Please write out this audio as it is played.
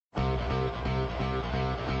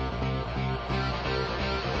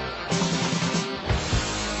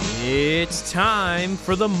It's time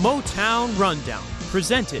for the Motown Rundown,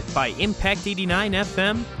 presented by Impact 89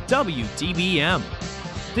 FM WDBM.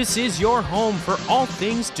 This is your home for all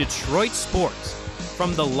things Detroit sports,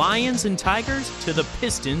 from the Lions and Tigers to the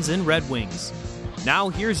Pistons and Red Wings. Now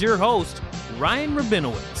here's your host, Ryan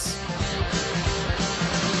Rabinowitz.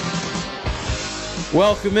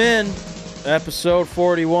 Welcome in, episode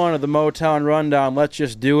 41 of the Motown Rundown. Let's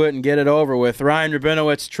just do it and get it over with. Ryan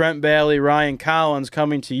Rabinowitz, Trent Bailey, Ryan Collins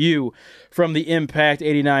coming to you from the Impact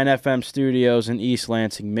 89 FM studios in East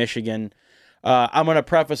Lansing, Michigan. I'm going to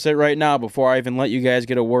preface it right now before I even let you guys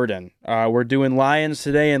get a word in. We're doing Lions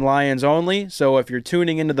today and Lions only, so if you're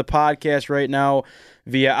tuning into the podcast right now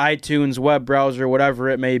via iTunes, web browser, whatever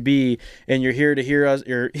it may be, and you're here to hear us,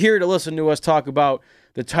 you're here to listen to us talk about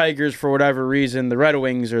the Tigers for whatever reason, the Red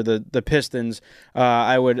Wings or the Pistons,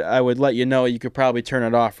 I would let you know you could probably turn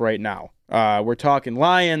it off right now. We're talking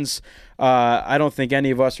Lions. I don't think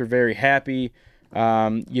any of us are very happy.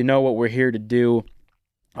 You know what we're here to do.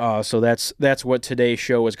 So that's what today's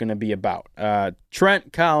show is going to be about.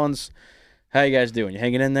 Trent, Collins, how you guys doing? You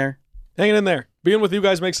hanging in there? Hanging in there. Being with you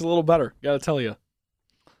guys makes it a little better. Got to tell you.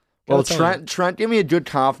 Well, Trent gave me a good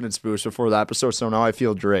confidence boost before the episode, so now I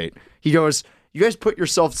feel great. He goes, "You guys put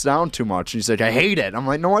yourselves down too much." And he's like, "I hate it." I'm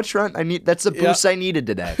like, "No, what, Trent? That's the boost I needed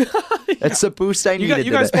today. That's the boost I needed today."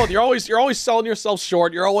 You guys both. You're always selling yourself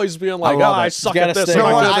short. You're always being like, I suck at this.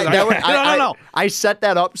 No, I set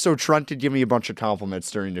that up so Trent could give me a bunch of compliments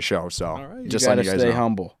during the show. So right. just you gotta letting you guys stay know.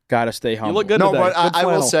 humble. Gotta stay humble. You look good No, today. but I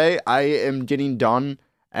will flannel. say I am getting done.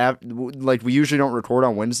 Like, we usually don't record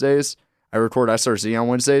on Wednesdays. I record SRZ on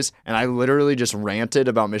Wednesdays, and I literally just ranted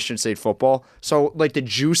about Michigan State football. So, like, the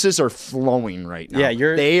juices are flowing right now.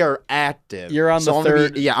 Yeah, they are active. You're on the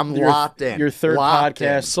third. I'm locked in. Your third locked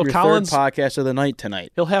podcast. in. So your Collins- third podcast of the night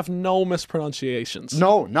tonight. He'll have no mispronunciations.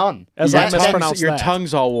 No, none. As I mispronounce Your that.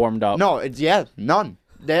 tongue's all warmed up. No, none.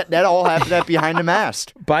 That all happened at Behind the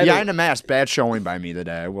Mast. Behind the Mast, bad showing by me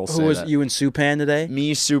today, I will say. Who was that. you and Supan today?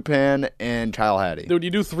 Me, Supan, and Kyle Hattie. Dude,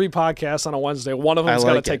 you do 3 podcasts on a Wednesday. One of them's I got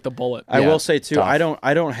to like it. take the bullet. I Yeah, will say too, tough.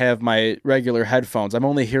 I don't have my regular headphones. I'm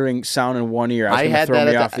only hearing sound in one ear. I It's had gonna throw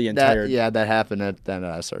that me at off the entire. that happened at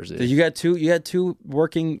SRZ. Did you got two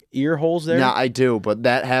working ear holes there? Yeah, I do, but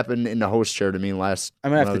that happened in the host chair to me last.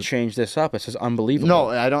 I'm gonna have to change this up. It says unbelievable. No,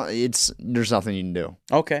 I don't. There's nothing you can do.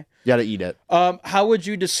 Okay. You got to eat it. How would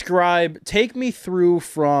you take me through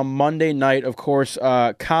from Monday night? Of course,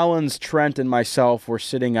 Collins, Trent, and myself were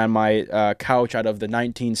sitting on my couch out of the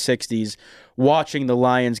 1960s watching the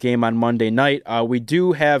Lions game on Monday night. We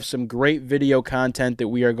do have some great video content that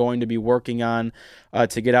we are going to be working on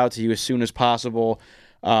to get out to you as soon as possible.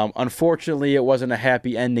 Unfortunately, it wasn't a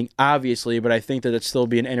happy ending, obviously, but I think that it'd still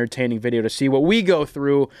be an entertaining video to see what we go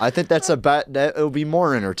through. I think that's a bet that it'll be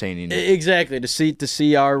more entertaining. Exactly, to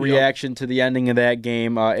see our reaction to the ending of that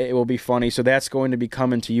game. It will be funny. So that's going to be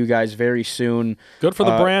coming to you guys very soon. Good for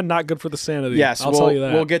the brand, not good for the sanity. Yes, I'll tell you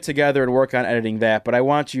that. We'll get together and work on editing that. But I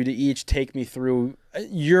want you to each take me through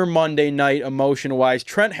your Monday night emotion-wise.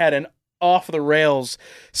 Trent had an off-the-rails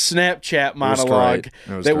Snapchat monologue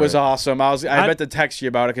that was awesome. I meant to text you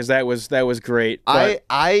about it because that was great.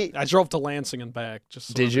 I drove to Lansing and back.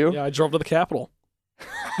 Did you? Yeah, I drove to the Capitol.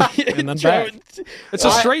 And then back. It's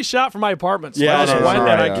a straight shot from my apartment. So I just went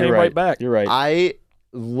and I came right back. You're right. I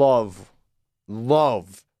love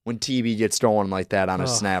when TB gets going like that on a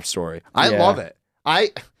Snap story. I love it.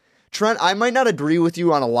 Trent, I might not agree with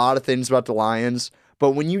you on a lot of things about the Lions,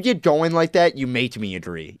 but when you get going like that, you make me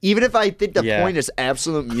agree. Even if I think the point is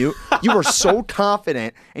absolute mute, you are so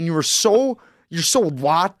confident and you're so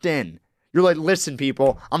locked in. You're like, listen,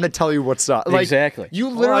 people, I'm going to tell you what's up. Like, exactly. You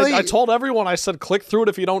literally... I told everyone, I said, click through it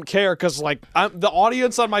if you don't care, because like the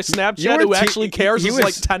audience on my Snapchat who actually cares is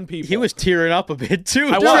like 10 people. He was tearing up a bit, too.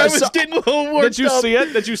 I was getting a little worked up. Did you see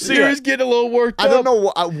it? Did you see it? He was getting a little worked up. I don't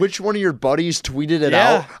know which one of your buddies tweeted it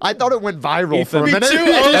out. I thought it went viral for a Me minute. too.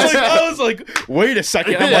 I was like, wait a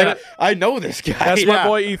second. I'm like, I know this guy. That's my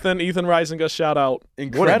boy Ethan Reisinger, shout out.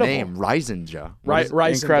 Incredible. What a name, Reisinja.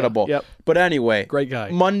 Reisinger. Incredible. Yep. But anyway, great guy.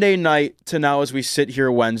 Monday night to now as we sit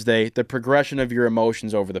here Wednesday, the progression of your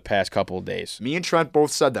emotions over the past couple of days. Me and Trent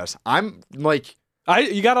both said this. I'm like...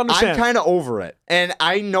 You got to understand. I'm kind of over it. And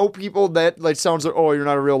I know people that like sounds like, oh, you're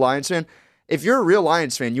not a real Lions fan. If you're a real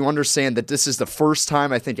Lions fan, you understand that this is the first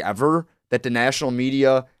time I think ever that the national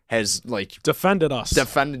media has like defended us.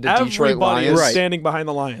 Defended the Detroit Everybody Lions. is standing behind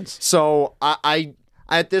the Lions. So I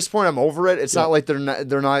at this point I'm over it. It's not like they're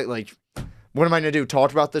not like, what am I going to do?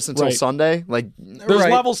 Talk about this until Sunday? Like there's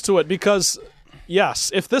levels to it because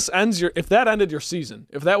yes, if that ended your season,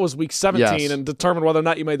 if that was week 17 and determined whether or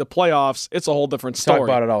not you made the playoffs, it's a whole different story. Talk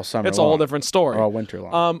about it all summer. It's a whole different story. All winter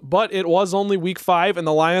long. But it was only week 5, and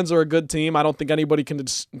the Lions are a good team. I don't think anybody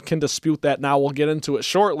can dispute that. Now we'll get into it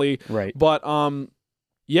shortly. Right. But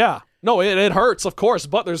yeah. No, it hurts, of course,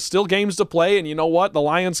 but there's still games to play, and you know what? The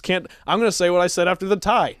Lions can't. I'm going to say what I said after the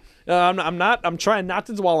tie. I'm trying not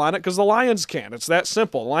to dwell on it because the Lions can't. It's that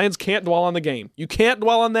simple. The Lions can't dwell on the game. You can't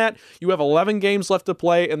dwell on that. You have 11 games left to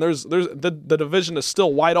play, and the division is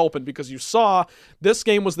still wide open because you saw this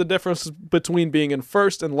game was the difference between being in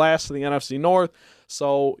first and last in the NFC North.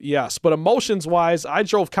 So, yes. But emotions-wise, I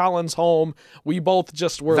drove Collins home. We both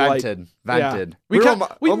just were vented. Yeah. We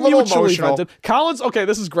mutually vented. Collins, okay,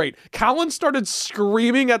 this is great. Collins started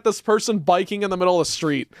screaming at this person biking in the middle of the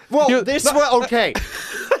street. Well, okay.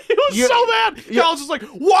 He was so mad. Collins was like,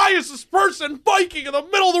 why is this person biking in the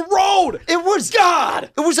middle of the road? It was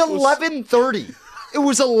 11:30. It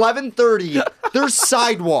was 11:30. There's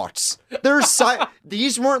sidewalks.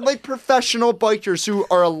 These weren't like professional bikers who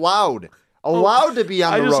are allowed to be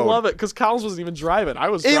on the road. I just love it because Collins wasn't even driving. I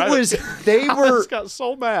was driving. Collins got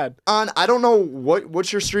so mad. I don't know,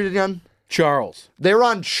 what's your street again? Charles. They're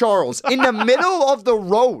on Charles in the middle of the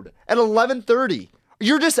road at 11:30.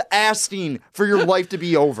 You're just asking for your life to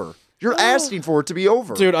be over. You're asking for it to be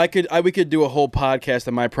over. Dude, we could do a whole podcast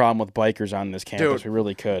on my problem with bikers on this campus. Dude, we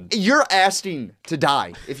really could. You're asking to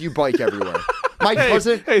die if you bike everywhere. My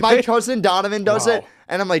cousin Donovan does it,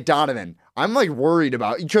 and I'm like, Donovan, I'm like worried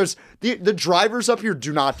about it because the drivers up here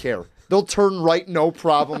do not care. They'll turn right, no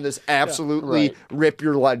problem. This absolutely rip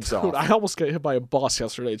your legs off. Dude, I almost got hit by a bus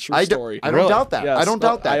yesterday. True story. I don't doubt that. Yes, I don't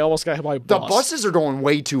doubt that. I almost got hit by a bus. The buses are going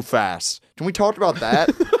way too fast. Can we talk about that?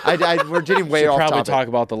 We're getting way off topic. Probably talk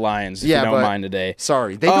about the Lions if you don't mind today.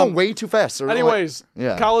 Sorry. They go way too fast. Anyways,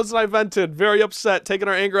 Collins and I vented, very upset, taking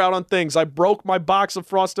our anger out on things. I broke my box of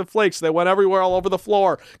Frosted Flakes. They went everywhere all over the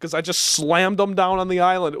floor because I just slammed them down on the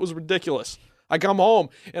island. It was ridiculous. I come home,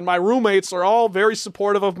 and my roommates are all very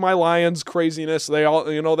supportive of my Lions craziness. They all,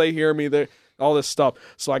 they hear me, all this stuff.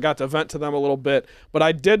 So I got to vent to them a little bit. But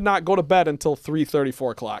I did not go to bed until 3:30,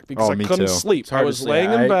 4 o'clock because I couldn't sleep. I was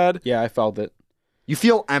laying in bed. Yeah, I felt it. You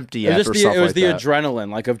feel empty after stuff like that. It was the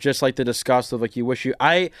adrenaline, like of just like the disgust of like you wish you.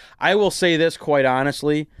 I will say this quite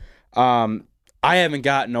honestly. I haven't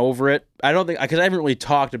gotten over it. I don't think because I haven't really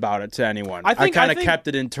talked about it to anyone. I kind of kept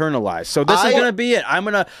it internalized. So this is gonna be it.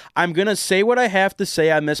 I'm gonna say what I have to say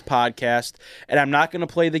on this podcast, and I'm not gonna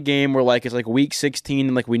play the game where like it's like week 16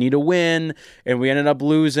 and like we need a win and we ended up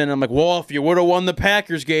losing. I'm like, well, if you would have won the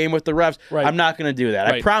Packers game with the refs, I'm not gonna do that.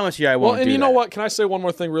 I promise you, I won't. Well, and you know what? Can I say one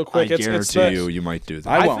more thing real quick? I guarantee you might do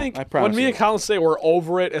that. I think when me and Colin say we're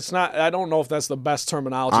over it, it's not. I don't know if that's the best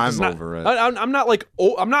terminology. I'm over it. I'm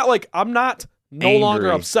not no longer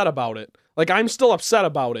upset about it. Like, I'm still upset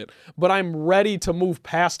about it, but I'm ready to move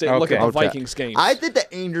past it and look at the Vikings game. I think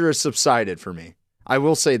the anger has subsided for me. I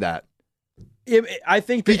will say that. I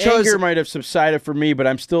think the anger might have subsided for me, but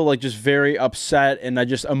I'm still like just very upset and I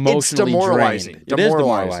just emotionally drained. It is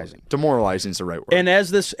demoralizing. Demoralizing is the right word. And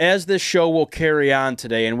as this show will carry on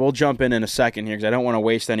today, and we'll jump in a second here because I don't want to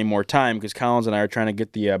waste any more time because Collins and I are trying to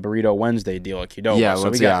get the Burrito Wednesday deal at Qdoba. Yeah,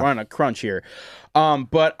 so we're on a crunch here.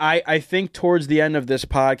 But I think towards the end of this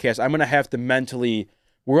podcast, I'm going to have to mentally.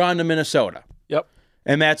 We're on to Minnesota. Yep.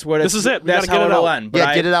 And that's what this is it. That's how it'll end.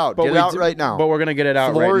 But get it out. Get it out right now. But we're going to get it out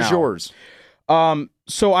right now. The floor is yours.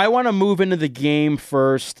 So I want to move into the game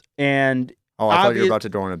first, and I thought you were about to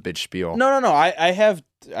go on a bitch spiel. No. I have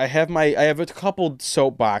a couple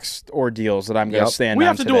soapbox ordeals that I'm going to stand on. We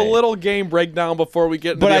have to do a little game breakdown before we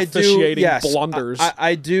get into the officiating blunders.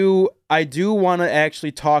 I do want to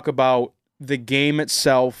actually talk about the game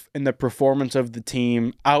itself and the performance of the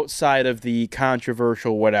team outside of the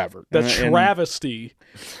controversial whatever. The travesty.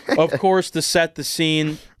 Of course, to set the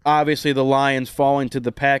scene, obviously the Lions falling to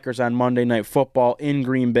the Packers on Monday Night Football in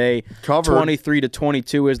Green Bay. Covered.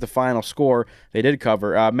 23-22 is the final score. They did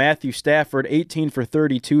cover. Matthew Stafford, 18 for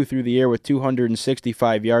 32 through the air with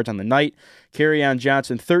 265 yards on the night. Kerryon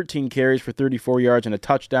Johnson, 13 carries for 34 yards and a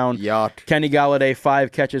touchdown. Yuck. Kenny Golladay,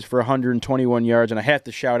 5 catches for 121 yards. And I have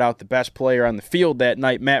to shout out the best player on the field that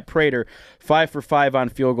night, Matt Prater, 5 for 5 on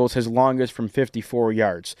field goals, his longest from 54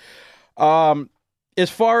 yards. As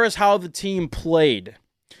far as how the team played,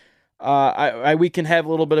 we can have a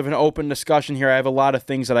little bit of an open discussion here. I have a lot of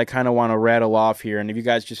things that I kind of want to rattle off here, and if you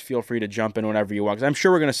guys just feel free to jump in whenever you want, because I'm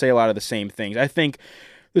sure we're going to say a lot of the same things. I think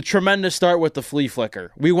the tremendous start with the flea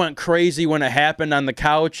flicker. We went crazy when it happened on the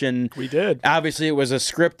couch, and we did. Obviously, it was a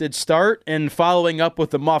scripted start, and following up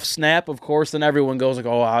with the muff snap, of course, then everyone goes like,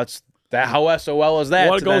 "Oh, it's that how SOL is that?"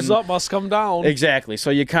 What goes up must come down. Exactly. So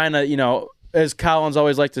you kind of, as Collins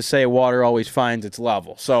always like to say, water always finds its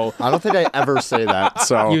level. So I don't think I ever say that.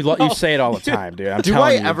 So you say it all the time, dude. I'm Do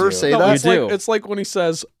telling I you, ever do. say No, that? it's You do. like it's like when he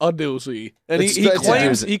says a doozy, and It's he a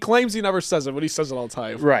claims doozy. he claims he never says it, but he says it all the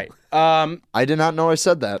time. Right. I did not know I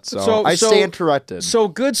said that. So, So- I so- stand corrected. So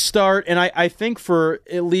good start, and I think for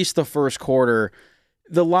at least the first quarter,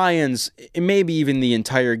 the Lions, and maybe even the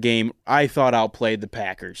entire game, I thought outplayed the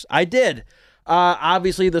Packers. I did.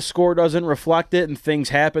 Obviously, the score doesn't reflect it, and things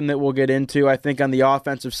happen that we'll get into. I think on the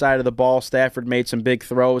offensive side of the ball, Stafford made some big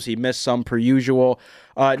throws. He missed some per usual.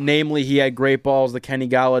 Namely, he had great balls, the Kenny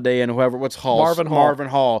Galladay and Marvin Hall. Marvin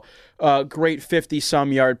Hall. Great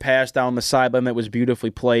 50-some yard pass down the sideline that was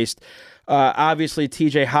beautifully placed. Obviously,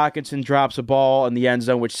 T.J. Hawkinson drops a ball in the end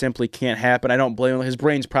zone, which simply can't happen. I don't blame him. His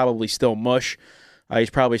brain's probably still mush. He's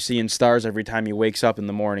probably seeing stars every time he wakes up in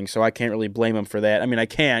the morning, so I can't really blame him for that. I mean, I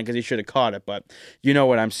can because he should have caught it, but you know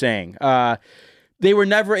what I'm saying. They were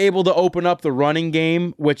never able to open up the running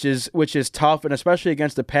game, which is tough, and especially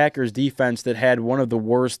against the Packers defense that had one of the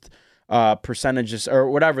worst percentages or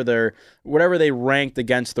whatever they ranked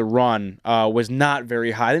against the run was not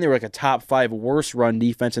very high. I think they were like a top 5 worst run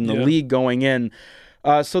defense in the league going in.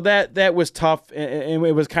 So that was tough, and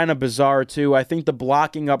it was kind of bizarre too. I think the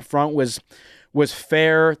blocking up front was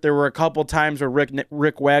fair. There were a couple times where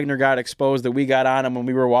Rick Wagner got exposed that we got on him when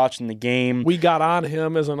we were watching the game. We got on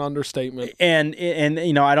him as an understatement. And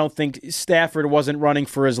you know, I don't think Stafford wasn't running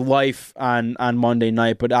for his life on Monday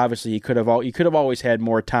night, but obviously he could have always had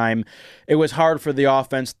more time. It was hard for the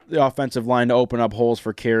offensive line to open up holes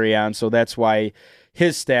for Kerryon, so that's why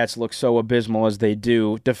his stats look so abysmal as they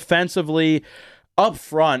do. Defensively, up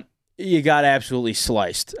front, you got absolutely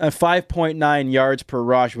sliced. 5.9 yards per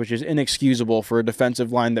rush, which is inexcusable for a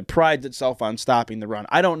defensive line that prides itself on stopping the run.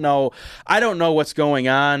 I don't know what's going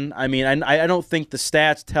on. I mean, I don't think the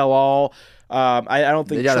stats tell all. I don't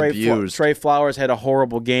think Trey Flowers had a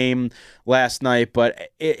horrible game last night, but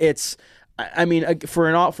it's. I mean, for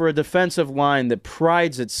a defensive line that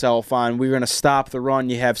prides itself on, we're going to stop the run.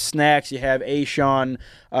 You have Snacks, you have Ashawn,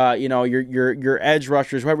 your edge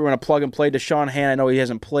rushers, whoever you want to plug and play. Deshaun Han, I know he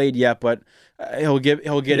hasn't played yet, but he'll get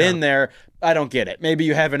in there. I don't get it. Maybe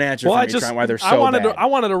you have an answer for me, Trent, why they're so bad. I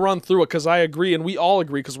wanted to run through it because I agree, and we all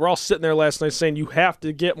agree because we're all sitting there last night saying you have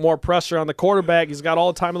to get more pressure on the quarterback. He's got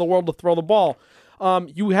all the time in the world to throw the ball.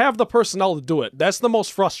 You have the personnel to do it. That's the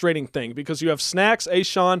most frustrating thing because you have Snacks,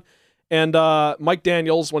 Ashawn, and Mike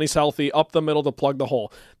Daniels, when he's healthy, up the middle to plug the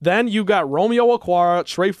hole. Then you got Romeo Okwara,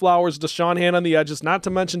 Trey Flowers, Deshaun Han on the edges, not to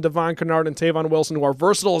mention Devon Kennard and Tavon Wilson, who are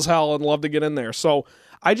versatile as hell and love to get in there. So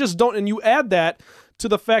I just don't, and you add that to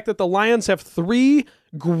the fact that the Lions have 3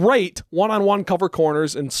 great one-on-one cover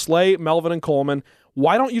corners in Slay, Melvin, and Coleman.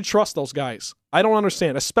 Why don't you trust those guys? I don't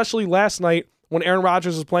understand, especially last night when Aaron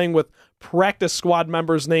Rodgers was playing with practice squad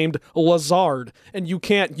members named Lazard, and you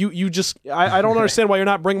can't, I don't understand why you're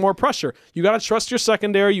not bringing more pressure. You got to trust your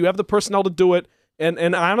secondary. You have the personnel to do it,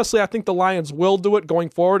 and honestly, I think the Lions will do it going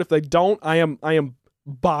forward. If they don't, I am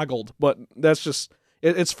boggled. But that's just,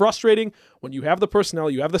 it's frustrating when you have the personnel,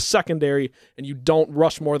 you have the secondary, and you don't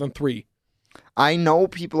rush more than 3. I know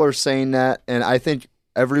people are saying that, and I think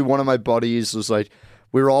every one of my buddies was like,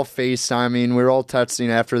 we were all FaceTiming, we were all texting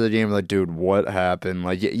after the game, like, dude, what happened?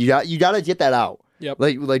 Like, you got to get that out. Yep.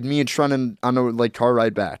 Like me and Trent on the car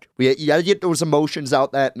ride back. You got to get those emotions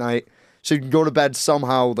out that night, so you can go to bed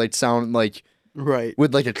somehow, like sound like Right.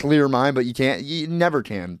 with like a clear mind, but you never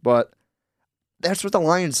can. But that's what the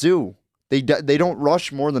Lions do. They don't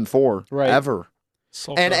rush more than 4 ever.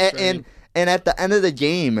 So And frustrating. at the end of the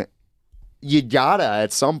game, you gotta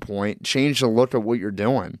at some point change the look of what you're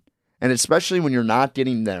doing. And especially when you're not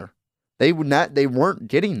getting there. They weren't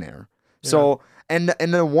getting there. Yeah. So and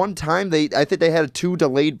then one time I think they had 2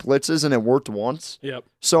 delayed blitzes and it worked once. Yep.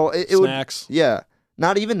 So it Snacks. would, yeah.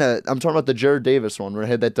 Not even I'm talking about the Jared Davis one where it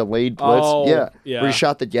had that delayed blitz. Oh, yeah. yeah. Where he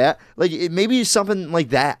shot the gap. Like maybe something like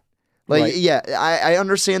that. Like Right. yeah, I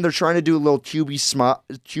understand they're trying to do a little QB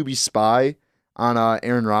spy on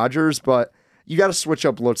Aaron Rodgers, but you got to switch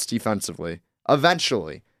up looks defensively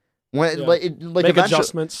eventually. When Yeah. like Make eventually,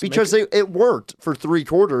 adjustments. because it worked for 3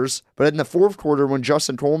 quarters, but in the 4th quarter when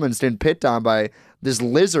Justin Coleman's getting picked on by this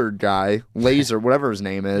lizard guy, Laser, whatever his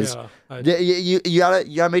name is, you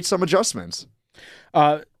gotta make some adjustments.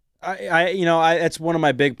 That's one of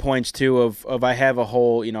my big points too. Of I have a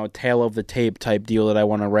whole tail of the tape type deal that I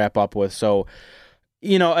want to wrap up with. So,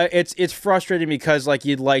 it's frustrating because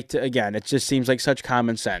you'd like to. Again, it just seems like such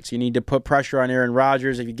common sense. You need to put pressure on Aaron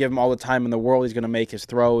Rodgers. If you give him all the time in the world, he's going to make his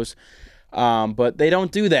throws. But they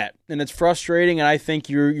don't do that, and it's frustrating. And I think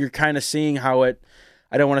you're kind of seeing how it.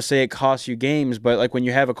 I don't want to say it costs you games, but when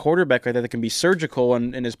you have a quarterback like that can be surgical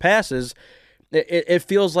in his passes, it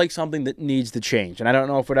feels like something that needs to change, and I don't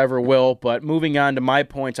know if it ever will. But moving on to my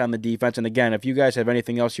points on the defense, and again, if you guys have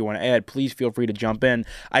anything else you want to add, please feel free to jump in.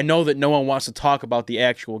 I know that no one wants to talk about the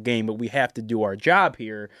actual game, but we have to do our job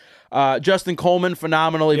here. Justin Coleman,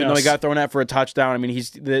 phenomenal, even though he got thrown at for a touchdown. I mean,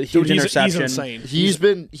 he's the huge interception. He's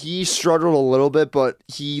insane. He struggled a little bit, but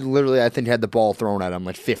he literally, I think, had the ball thrown at him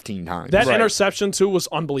like 15 times. That interception, too, was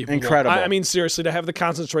unbelievable. Incredible. I mean, seriously, to have the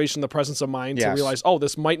concentration, the presence of mind to realize, oh,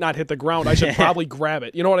 this might not hit the ground. I should probably grab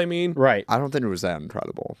it. You know what I mean? Right. I don't think it was that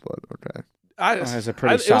incredible, but okay. It was a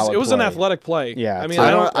pretty solid It was play. an athletic play. Yeah. I mean,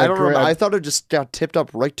 I don't remember. I thought it just got tipped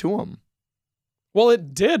up right to him. Well,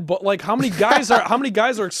 it did, but like, how many guys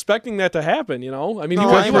are expecting that to happen? You know, I mean, He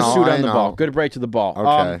was suit on the ball. Good break to the ball.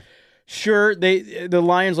 Okay. Sure, the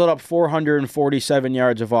Lions let up 447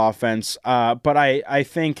 yards of offense, but I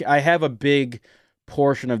think I have a big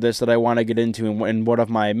portion of this that I want to get into in one of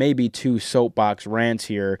my maybe two soapbox rants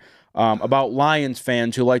here. About Lions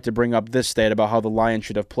fans who like to bring up this stat about how the Lions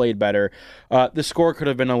should have played better. The score could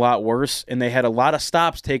have been a lot worse, and they had a lot of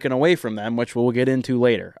stops taken away from them, which we'll get into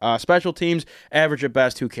later. Special teams, average at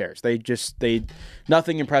best, who cares?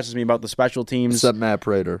 Nothing impresses me about the special teams. Except Matt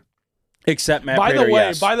Prater.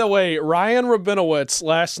 By the way, Ryan Rabinowitz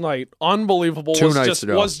last night, unbelievable. Two nights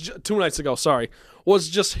ago, was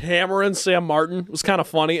just hammering Sam Martin. It was kind of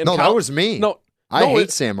funny. And that was me. I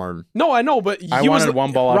hate Sam Martin. No, I know, but I wanted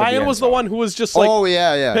one ball out of the Ryan end was the zone. one who was just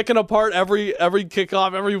like, picking apart every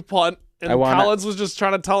kickoff, every punt, and Collins was just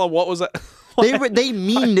trying to tell him what was that. They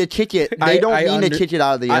mean to kick it. They don't mean to kick it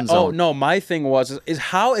out of the end zone. Oh no, my thing was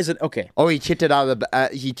how is it okay? Oh, he kicked it out of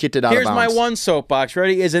bounds. Here's my one soapbox.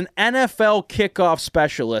 Ready? Is an NFL kickoff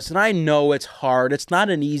specialist, and I know it's hard. It's not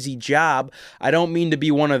an easy job. I don't mean to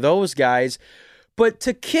be one of those guys. But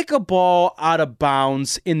to kick a ball out of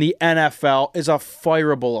bounds in the NFL is a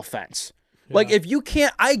fireable offense. Yeah. Like, if you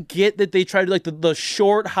can't, I get that they try to like the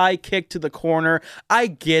short, high kick to the corner. I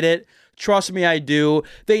get it. Trust me, I do.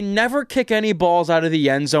 They never kick any balls out of the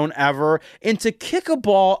end zone ever. And to kick a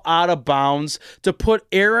ball out of bounds to put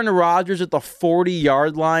Aaron Rodgers at the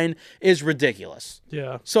 40-yard line is ridiculous.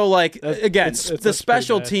 Yeah. So, like, again, the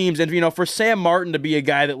special teams, and, for Sam Martin to be a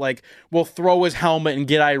guy that, like, will throw his helmet and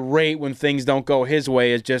get irate when things don't go his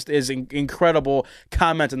way is incredible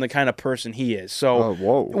comment on the kind of person he is. So,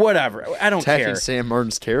 whatever. I don't care. Attacking Sam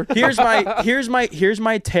Martin's character. Here's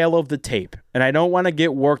my tale of the tape, and I don't want to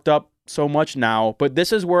get worked up so much now, but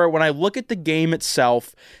this is where, when I look at the game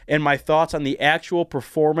itself and my thoughts on the actual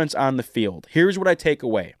performance on the field, here's what I take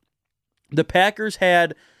away. The Packers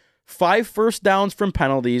had 5 first downs from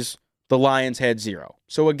penalties. The Lions had 0.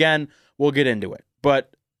 So again, we'll get into it,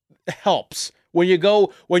 but it helps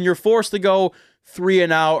when you're forced to go 3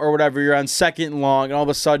 and out or whatever, you're on 2nd and long, and all of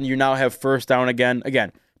a sudden you now have first down again.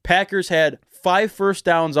 Again, Packers had 5 first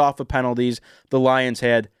downs off of penalties. The Lions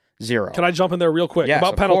had 0. Can I jump in there real quick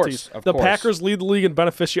about penalties? Of course. The Packers lead the league in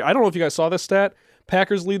beneficiary. I don't know if you guys saw this stat.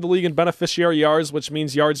 Packers lead the league in beneficiary yards, which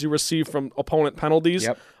means yards you receive from opponent penalties.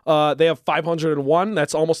 Yep. They have 501.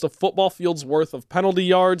 That's almost a football field's worth of penalty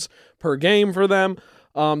yards per game for them.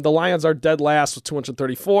 The Lions are dead last with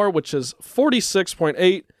 234, which is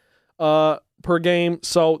 46.8 per game.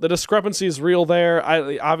 So the discrepancy is real there.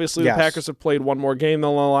 Obviously, the Packers have played one more game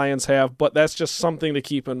than the Lions have, but that's just something to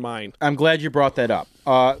keep in mind. I'm glad you brought that up.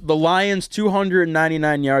 The Lions,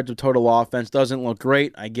 299 yards of total offense. Doesn't look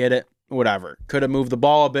great. I get it. Whatever. Could have moved the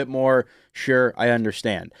ball a bit more. Sure, I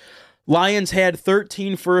understand. Lions had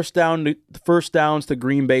 13 first downs to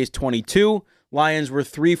Green Bay's 22. Lions were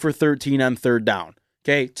 3 for 13 on 3rd down.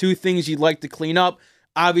 Okay, 2 things you'd like to clean up.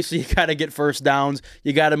 Obviously, you got to get first downs.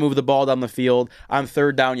 You got to move the ball down the field. On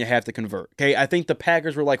 3rd down, you have to convert. Okay, I think the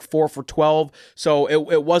Packers were like 4 for 12, so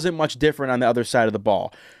it wasn't much different on the other side of the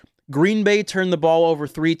ball. Green Bay turned the ball over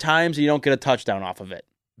 3 times, and you don't get a touchdown off of it.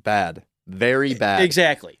 Bad. Very bad.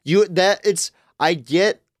 Exactly. I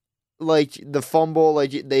get, like, the fumble,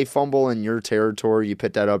 like, they fumble in your territory, you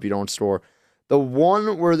pick that up, you don't score. The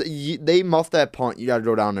one where they muff that punt, you got to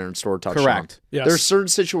go down there and score a touchdown. Correct. Yes. There's certain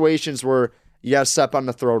situations where you got to step on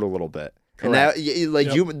the throat a little bit. Correct.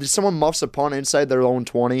 And someone muffs a punt inside their own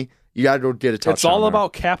 20, you got to go get a touchdown. It's all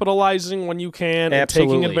about capitalizing when you can and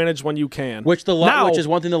taking advantage when you can. Which is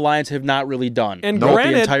one thing the Lions have not really done. And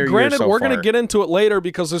granted, we're going to get into it later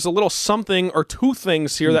because there's a little something or 2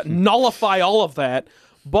 things here that nullify all of that.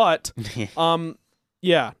 But,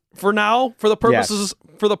 for now, for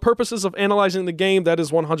the purposes of analyzing the game, that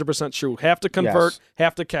is 100% true. Have to convert,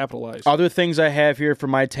 have to capitalize. Other things I have here for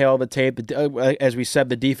my tale of the tape, as we said,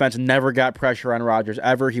 the defense never got pressure on Rodgers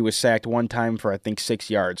ever. He was sacked 1 time for, I think,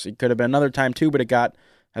 6 yards. It could have been another time too, but it got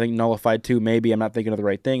I think nullified 2, maybe. I'm not thinking of the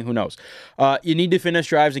right thing. Who knows? You need to finish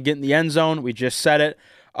drives and get in the end zone. We just said it.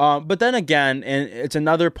 But then again, and it's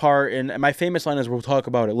another part, and my famous line is we'll talk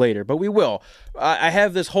about it later, but we will. I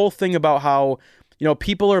have this whole thing about how,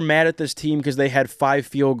 people are mad at this team because they had 5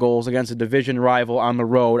 field goals against a division rival on the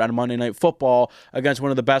road on Monday Night Football against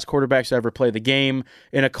one of the best quarterbacks to ever play the game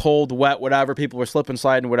in a cold, wet, whatever. People were slipping,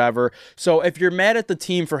 sliding, whatever. So if you're mad at the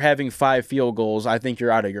team for having 5 field goals, I think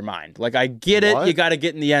you're out of your mind. Like, I get it. You got to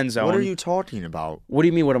get in the end zone. What are you talking about? What do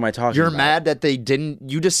you mean, what am I talking You're about? mad that they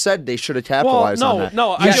didn't. You just said they should have capitalized on that.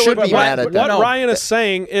 No, you should be mad at what that. What Ryan is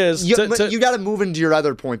saying is... You got to move into your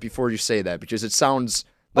other point before you say that, because it sounds...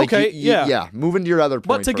 Like okay, yeah. Move into your other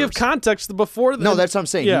point. But to give context before no, that's what I'm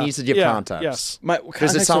saying. He needs to give context. Yes,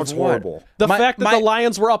 because it sounds horrible. The fact that the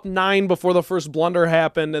Lions were up 9 before the first blunder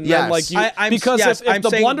happened, and then if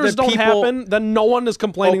the blunders don't happen, then no one is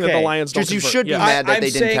complaining that the Lions don't. Because you should be mad that they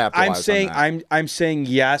didn't capitalize on that. I'm saying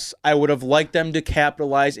yes. I would have liked them to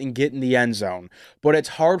capitalize and get in the end zone, but it's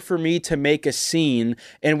hard for me to make a scene.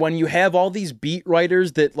 And when you have all these beat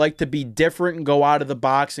writers that like to be different and go out of the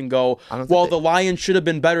box and go, well, the Lions should have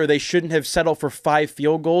been better. They shouldn't have settled for 5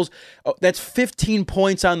 field goals. That's 15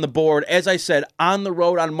 points on the board. As I said, on the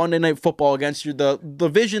road on Monday Night Football against the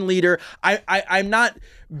division leader. I'm not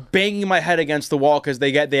banging my head against the wall because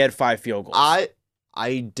they had 5 field goals.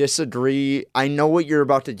 I disagree. I know what you're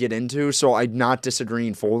about to get into, so I'm not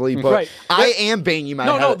disagreeing fully, but I am banging my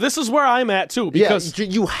head. No, this is where I'm at too. Because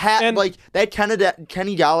you have like that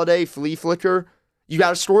Kenny Galladay flea flicker. You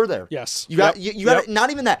got to score there. Yes. You got you got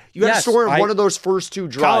not even that. You got to score in one of those first 2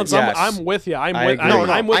 drives. Collins, I'm with you. I'm with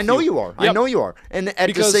you. I know you are. Yep. I know you are. And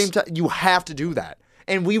at the same time, you have to do that.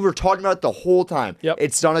 And we were talking about it the whole time. Yep.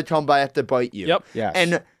 It's going to come back to bite you. Yep. Yes.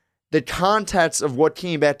 And the context of what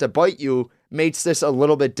came back to bite you makes this a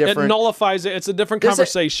little bit different. It nullifies it. It's a different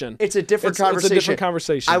conversation. It's a different conversation. It's a different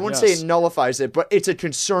conversation. I wouldn't say it nullifies it, but it's a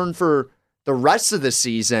concern for the rest of the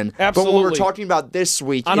season. Absolutely. But when we're talking about this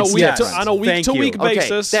week, on a week-to-week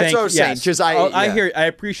basis. That's what I was saying. Because I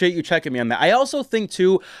appreciate you checking me on that. I also think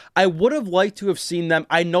too, I would have liked to have seen them.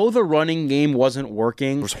 I know the running game wasn't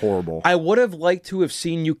working. It was horrible. I would have liked to have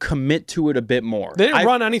seen you commit to it a bit more. They didn't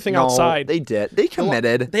run anything outside. They did. They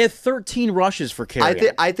committed. They had 13 rushes for carry.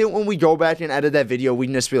 I think when we go back and edit that video, we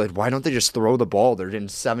can just be like, why don't they just throw the ball? They're getting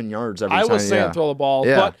 7 yards every time. I was saying throw the ball,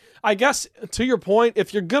 but I guess to your point,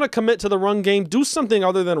 if you're going to commit to the run game, do something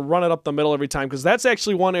other than run it up the middle every time, because that's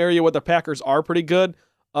actually one area where the Packers are pretty good.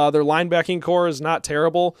 Their linebacking core is not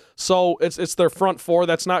terrible, so it's their front 4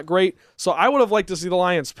 that's not great. So I would have liked to see the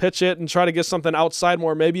Lions pitch it and try to get something outside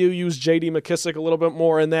more. Maybe you use J.D. McKissick a little bit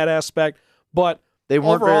more in that aspect, but they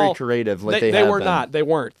weren't overall, very creative. They were not. They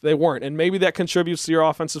weren't, and maybe that contributes to your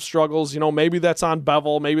offensive struggles. Maybe that's on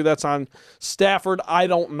Bevel, maybe that's on Stafford. I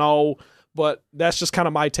don't know. But that's just kind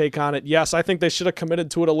of my take on it. Yes, I think they should have committed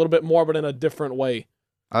to it a little bit more, but in a different way.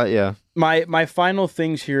 Yeah. My final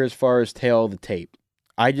things here as far as tail of the tape.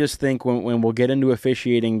 I just think when we'll get into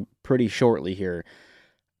officiating pretty shortly here,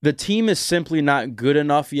 the team is simply not good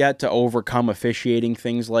enough yet to overcome officiating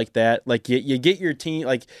things like that. Like you get your team,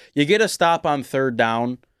 like you get a stop on 3rd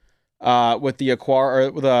down with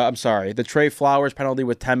the Trey Flowers penalty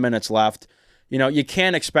with 10 minutes left. You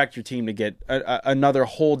can't expect your team to get another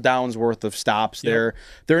whole down's worth of stops there.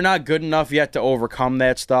 They're not good enough yet to overcome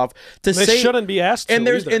that stuff. They shouldn't be asked to. And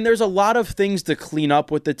there's a lot of things to clean up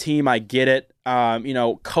with the team. I get it.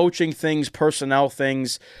 Coaching things, personnel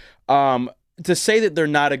things. To say that they're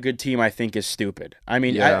not a good team, I think, is stupid. I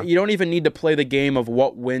mean, you don't even need to play the game of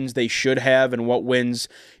what wins they should have and what wins.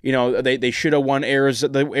 They should have won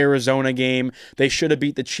the Arizona game. They should have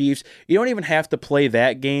beat the Chiefs. You don't even have to play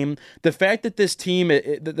that game. The fact that this team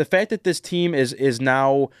is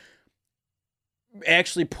now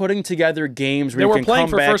actually putting together games where you can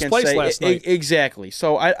come back and say last night. Exactly.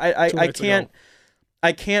 So I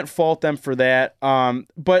can't fault them for that.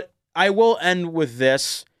 But I will end with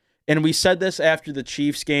this. And we said this after the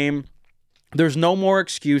Chiefs game. There's no more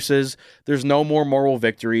excuses. There's no more moral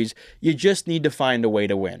victories. You just need to find a way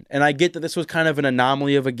to win. And I get that this was kind of an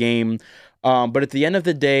anomaly of a game. But at the end of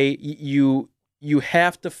the day, you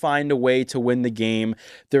have to find a way to win the game.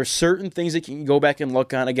 There are certain things that you can go back and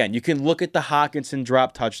look on. Again, you can look at the Hockenson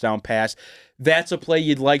drop touchdown pass. That's a play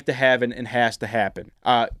you'd like to have and has to happen.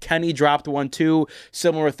 Kenny dropped one too.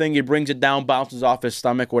 Similar thing. He brings it down, bounces off his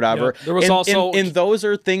stomach, whatever. Yeah, there was and those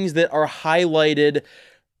are things that are highlighted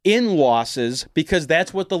in losses because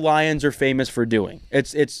that's what the Lions are famous for doing.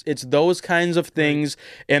 It's those kinds of things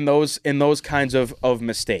and those kinds of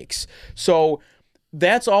mistakes. So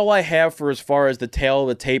that's all I have for as far as the tail of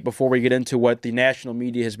the tape before we get into what the national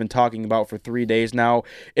media has been talking about for 3 days now.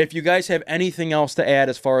 If you guys have anything else to add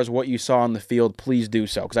as far as what you saw on the field, please do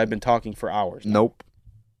so, because I've been talking for hours now. Nope.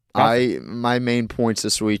 My main points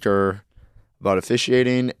this week are about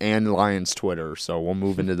officiating and Lions Twitter, so we'll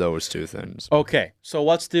move into those two things. Okay, so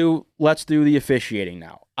let's do the officiating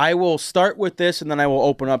now. I will start with this, and then I will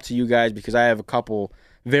open up to you guys because I have a couple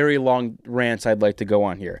very long rants I'd like to go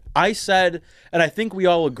on here. I said, and I think we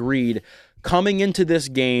all agreed, coming into this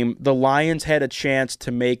game, the Lions had a chance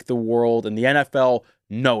to make the world and the NFL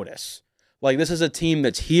notice. Like, this is a team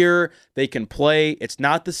that's here. They can play. It's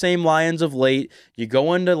not the same Lions of late. You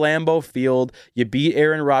go into Lambeau Field. You beat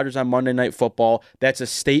Aaron Rodgers on Monday Night Football. That's a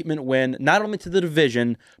statement win, not only to the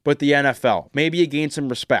division, but the NFL. Maybe you gain some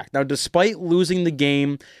respect. Now, despite losing the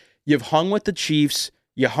game, you've hung with the Chiefs.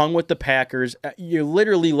 You hung with the Packers. You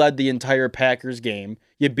literally led the entire Packers game.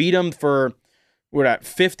 You beat them for,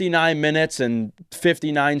 59 minutes and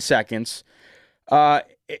 59 seconds.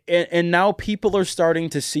 And now people are starting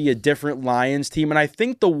to see a different Lions team. And I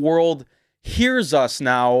think the world hears us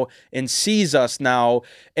now and sees us now.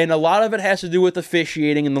 And a lot of it has to do with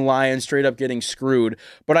officiating and the Lions straight up getting screwed.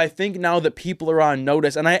 But I think now that people are on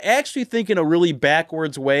notice, and I actually think in a really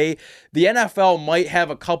backwards way, the NFL might have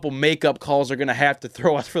a couple makeup calls they're going to have to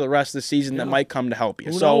throw us for the rest of the season that might come to help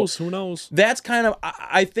you. Who knows? That's kind of,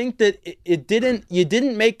 I think that you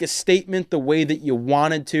didn't make a statement the way that you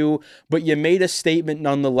wanted to, but you made a statement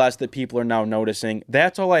nonetheless that people are now noticing.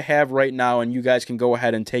 That's all I have right now, and you guys can go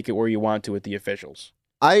ahead and take it where you want to with the officials.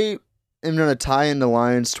 I am going to tie in the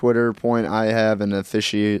Lions Twitter point I have and the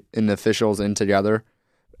officials in together.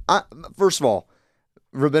 First of all,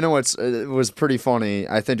 Rabinowitz was pretty funny.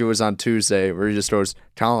 I think it was on Tuesday where he just goes,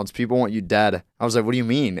 "Collins, people want you dead." I was like, "What do you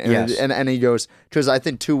mean?" And, yes. and he goes, because I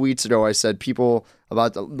think 2 weeks ago I said people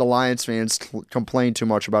about the Lions fans complain too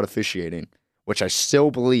much about officiating, which I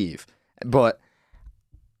still believe. But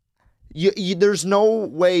there's no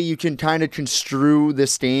way you can kind of construe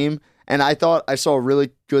this game. And I thought I saw a really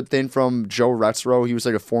good thing from Joe Retzro. He was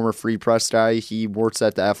like a former Free Press guy. He works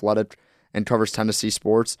at The Athletic and covers Tennessee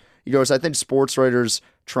sports. He goes, I think sports writers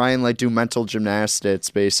try and like do mental gymnastics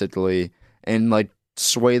basically and like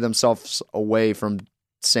sway themselves away from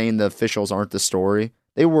saying the officials aren't the story.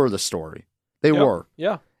 They were the story. They were.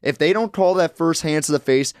 Yeah. If they don't call that first hand to the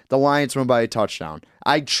face, the Lions win by a touchdown.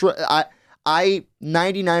 I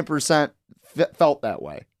 99% felt that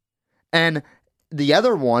way. And the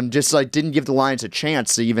other one just like didn't give the Lions a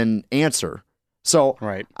chance to even answer. So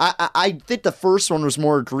right. I think the first one was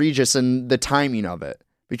more egregious in the timing of it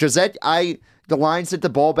because the Lions hit the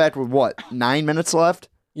ball back with 9 minutes left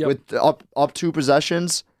with up 2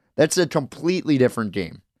 possessions. That's a completely different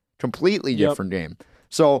game. Different game.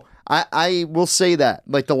 So I will say that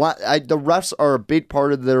like the refs are a big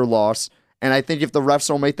part of their loss, and I think if the refs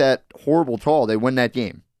don't make that horrible call, they win that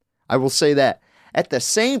game. I will say that. At the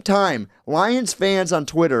same time, Lions fans on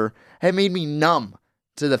Twitter have made me numb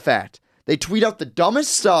to the fact. They tweet out the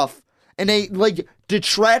dumbest stuff, and they, like,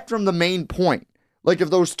 detract from the main point, like,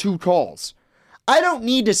 of those 2 calls. I don't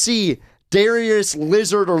need to see Darius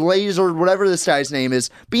Lizard or Laser, whatever this guy's name is,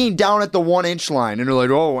 being down at the 1-inch line, and they're like,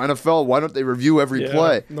 oh, NFL, why don't they review every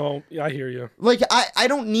play? No, I hear you. Like, I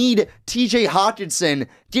don't need TJ Hawkinson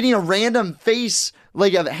getting a random face,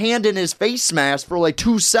 like, a hand in his face mask for, like,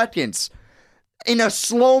 2 seconds. In a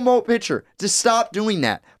slow-mo picture, to stop doing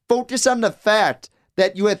that. Focus on the fact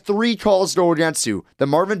that you had 3 calls go against you. The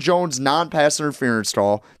Marvin Jones non-pass interference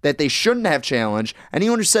call that they shouldn't have challenged.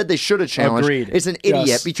 Anyone who said they should have challenged is an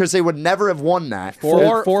idiot because they would never have won that.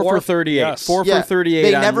 4 for 38. Yes. 4 for 38.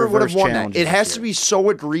 They never would have won that. It has to to be so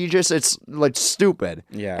egregious, it's like stupid.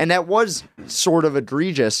 Yeah. And that was sort of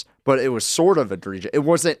egregious, but it was sort of egregious. It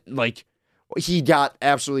wasn't like he got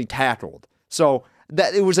absolutely tackled. So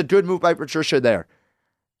that it was a good move by Patricia there.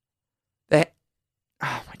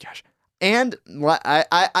 Oh my gosh. And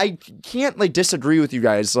I can't like disagree with you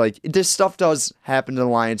guys. Like this stuff does happen to the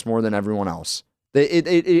Lions more than everyone else.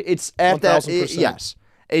 It's at 1000%. yes,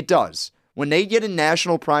 it does. When they get in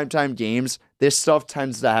national primetime games, this stuff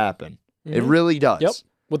tends to happen. Mm-hmm. It really does. Yep.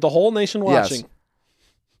 With the whole nation watching. Yes.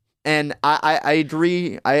 And I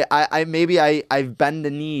agree. I've bent the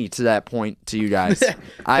knee to that point to you guys.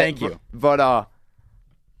 Thank you. But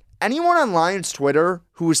anyone on Lions Twitter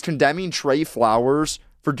who was condemning Trey Flowers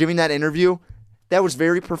for giving that interview, that was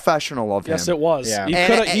very professional of him. Yes, it was. Yeah.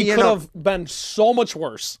 He could have been so much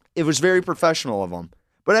worse. It was very professional of him.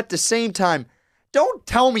 But at the same time, don't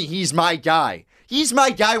tell me he's my guy. he's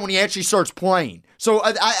my guy when he actually starts playing. So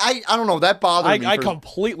I don't know. That bothered me. I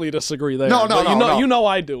completely disagree there. No, You know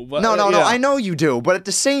I do. But, no. yeah. I know you do. But at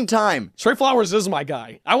the same time, Trey Flowers is my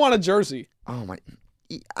guy. I want a jersey. oh my.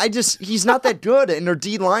 He's not that good, and their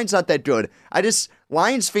D line's not that good.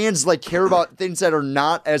 Lions fans care about things that are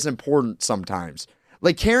not as important sometimes.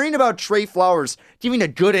 Like caring about Trey Flowers giving a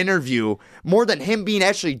good interview more than him being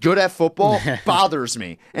actually good at football bothers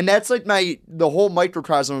me. And that's the whole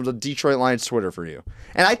microcosm of the Detroit Lions Twitter for you.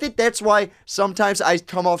 And I think that's why sometimes I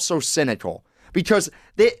come off so cynical. Because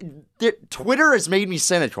Twitter has made me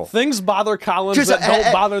cynical. Things bother Collins that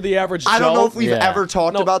don't bother the average Joe. I don't know if we've ever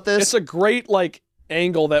talked about this. It's a great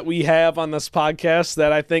angle that we have on this podcast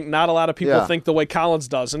that I think not a lot of people think the way Collins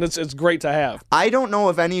does, and it's great to have. I don't know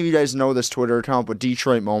if any of you guys know this Twitter account, but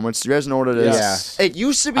Detroit Moments. Do you guys know what it is? Yes. It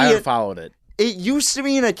used to be. I haven't followed it. It used to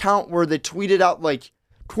be an account where they tweeted out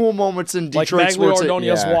cool moments in Detroit like sports.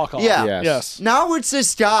 Ordonez walk-off. Yeah. Yes. Now it's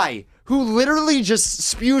this guy who literally just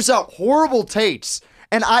spews out horrible takes,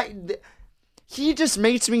 and he just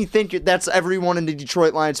makes me think that's everyone in the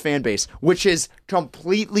Detroit Lions fan base, which is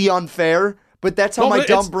completely unfair. But that's how my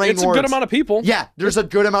dumb brain works. It's a good amount of people. Yeah, there's a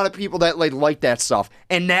good amount of people that like that stuff,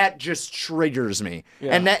 and that just triggers me.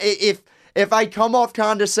 Yeah. And that if I come off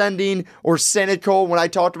condescending or cynical when I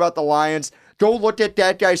talked about the Lions, go look at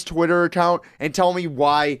that guy's Twitter account and tell me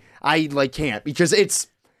why I can't, because it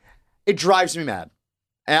drives me mad.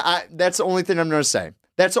 And that's the only thing I'm going to say.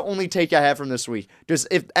 That's the only take I have from this week. Just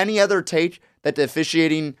if any other take that the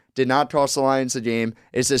officiating did not toss the Lions the game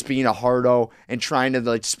is just being a hardo and trying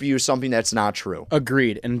to spew something that's not true.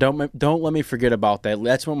 Agreed. And don't let me forget about that.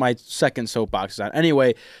 That's what my second soapbox is on.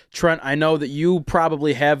 Anyway, Trent, I know that you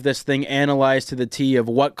probably have this thing analyzed to the T of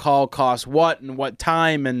what call costs what and what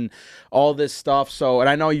time and all this stuff. So, and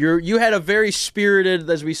I know you had a very spirited,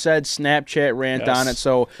 as we said, Snapchat rant on it.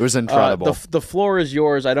 So it was incredible. The floor is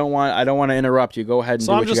yours. I don't want to interrupt you. Go ahead and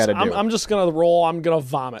do what you got to do. I'm just gonna roll. I'm gonna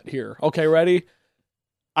vomit here. Okay, ready?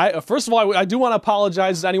 First of all, I do want to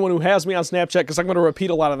apologize to anyone who has me on Snapchat because I'm going to repeat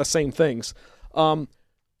a lot of the same things.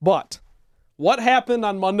 But what happened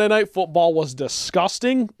on Monday Night Football was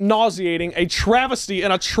disgusting, nauseating, a travesty,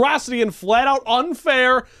 an atrocity, and flat out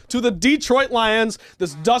unfair to the Detroit Lions.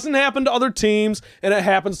 This doesn't happen to other teams, and it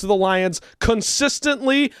happens to the Lions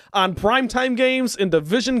consistently on primetime games, in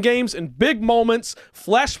division games, in big moments,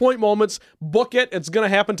 flashpoint moments. Book it. It's going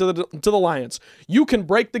to happen to the Lions. You can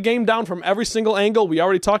break the game down from every single angle. We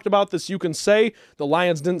already talked about this. You can say the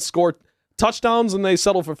Lions didn't score touchdowns and they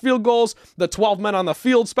settled for field goals. The 12 men on the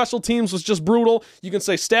field, special teams was just brutal. You can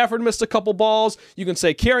say Stafford missed a couple balls. You can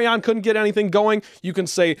say Kerryon couldn't get anything going. You can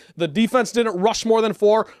say the defense didn't rush more than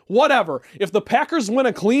 4. Whatever. If the Packers win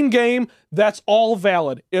a clean game, that's all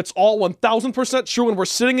valid. It's all 1,000% true, and we're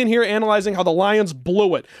sitting in here analyzing how the Lions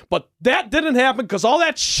blew it. But that didn't happen because all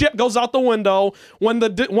that shit goes out the window when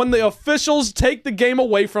the officials take the game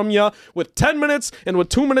away from you with 10 minutes and with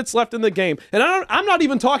 2 minutes left in the game. And I'm not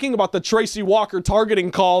even talking about the Tracy Walker targeting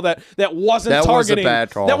call that wasn't targeting. That was a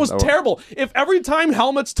bad call. That was terrible. If every time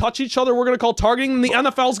helmets touch each other we're going to call targeting, then the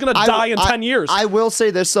NFL's going to die in 10 years. I will say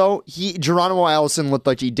this, though. Geronimo Allison looked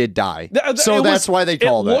like he did die. So that's why they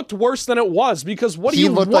called it. It looked worse than it was, because what do he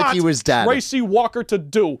you looked want like he was dead. Tracy Walker to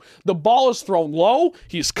do? The ball is thrown low.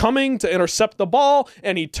 He's coming to intercept the ball,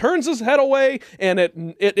 and he turns his head away, and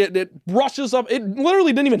it brushes up. It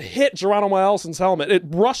literally didn't even hit Geronimo Allison's helmet.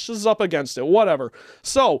 It brushes up against it. Whatever.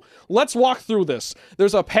 So let's walk through this.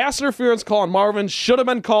 There's a pass interference call on Marvin. Should have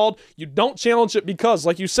been called. You don't challenge it because,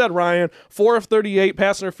 like you said, Ryan, 4 of 38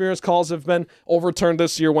 pass interference calls have been overturned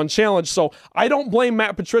this year when challenged. So I don't blame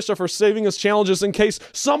Matt Patricia for saving his challenges in case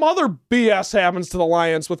some other BS happens to the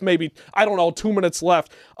Lions with maybe, 2 minutes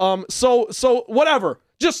left. So whatever.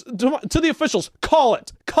 Just to the officials, call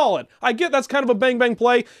it. I get that's kind of a bang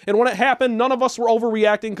play, and when it happened, none of us were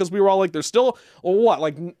overreacting because we were all like, there's still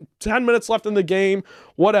 10 minutes left in the game,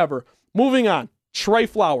 whatever. Moving on. Trey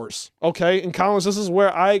Flowers, okay? And Collins, this is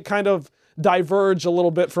where I kind of diverge a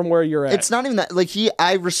little bit from where you're at. It's not even that.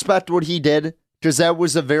 I respect what he did because that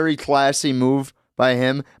was a very classy move by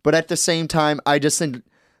him, but at the same time, I just think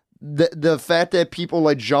the fact that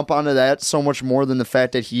people jump onto that so much more than the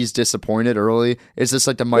fact that he's disappointed early is just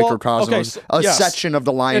the microcosm of a section of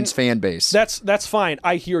the Lions fan base. That's fine.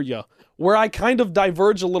 I hear you. Where I kind of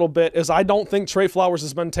diverge a little bit is I don't think Trey Flowers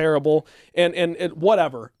has been terrible, and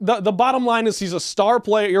whatever. The bottom line is he's a star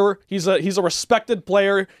player. He's a respected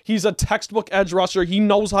player. He's a textbook edge rusher. He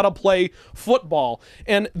knows how to play football.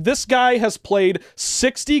 And this guy has played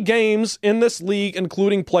 60 games in this league,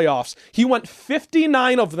 including playoffs. He went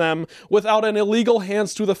 59 of them without an illegal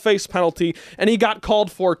hands to the face penalty, and he got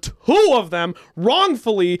called for 2 of them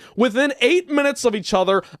wrongfully within 8 minutes of each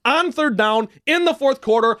other on third down in the fourth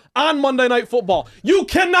quarter on Monday Night Football. You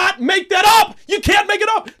cannot make that up. You can't make it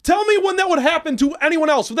up. Tell me when that would happen to anyone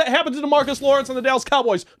else. Would that happen to DeMarcus Lawrence and the Dallas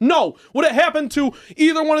Cowboys? No. Would it happen to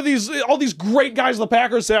either one of all these great guys the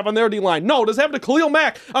Packers have on their D-line? No. Does it happen to Khalil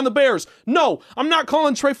Mack on the Bears? No. I'm not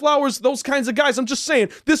calling Trey Flowers those kinds of guys. I'm just saying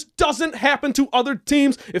this doesn't happen to other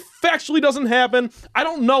teams. It factually doesn't happen. I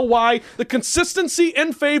don't know why. The consistency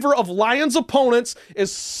in favor of Lions opponents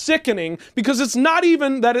is sickening, because it's not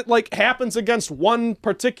even that it happens against one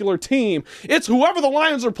particular team. It's whoever the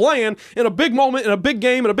Lions are playing in a big moment, in a big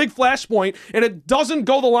game, in a big flashpoint, and it doesn't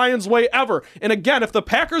go the Lions' way ever. And again, if the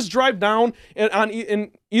Packers drive down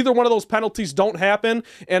in either one of those penalties don't happen,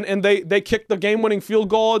 and they kick the game-winning field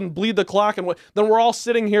goal and bleed the clock, and then we're all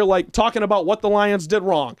sitting here talking about what the Lions did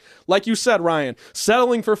wrong. Like you said, Ryan,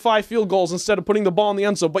 settling for 5 field goals instead of putting the ball in the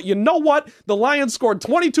end zone. But you know what? The Lions scored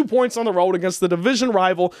 22 points on the road against the division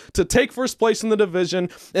rival to take first place in the division,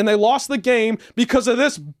 and they lost the game because of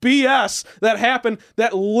this BS that happened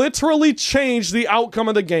that literally changed the outcome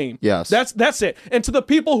of the game. Yes. That's it. And to the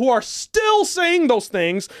people who are still saying those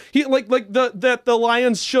things, that the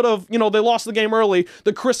Lions should have, they lost the game early,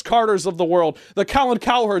 the Chris Carters of the world, the Colin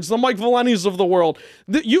Cowherds, the Mike Valenti's of the world.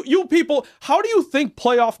 You people, how do you think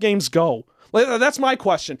playoff games go? That's my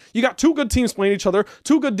question. You got 2 good teams playing each other,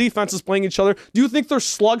 2 good defenses playing each other. Do you think they're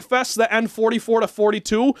slugfests that end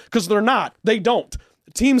 44-42? Because they're not. They don't.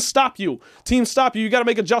 Teams stop you. You got to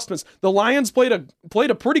make adjustments. The Lions played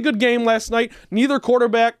a pretty good game last night. Neither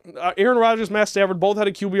quarterback, Aaron Rodgers, Matt Stafford, both had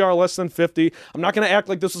a QBR less than 50. I'm not going to act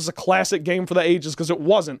like this was a classic game for the ages, because it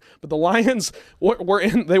wasn't. But the Lions were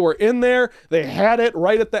in there. They had it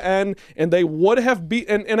right at the end, and they would have beat.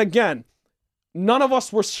 And again, none of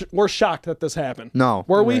us were shocked that this happened. No.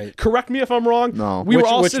 Were we? Right. Correct me if I'm wrong. No. We were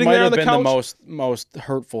all sitting there on the couch. Which might have been the most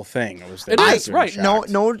hurtful thing. It is, right.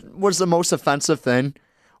 No, was the most offensive thing.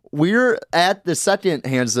 We're at the second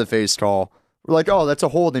hands to the face call. We're like, oh, that's a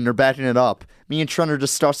holding. They're backing it up. Me and Trent are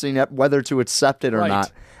discussing whether to accept it or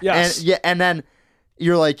not. Yes. And then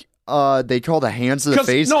you're like, they called a hands to the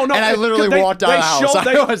face. No, and I literally walked out of the house.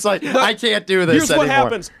 I was like, I can't do this here's anymore. Here's what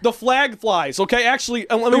happens. The flag flies, okay? Actually,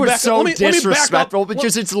 let me back up. It was so disrespectful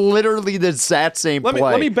because it's literally the exact same play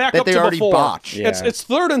let me back that up they to already before. botched. Yeah. It's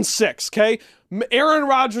 3rd and 6, okay? Aaron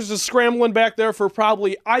Rodgers is scrambling back there for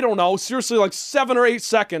probably, I don't know, seriously 7 or 8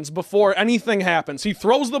 seconds before anything happens. He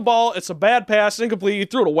throws the ball. It's a bad pass, incomplete. He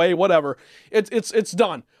threw it away, whatever. It's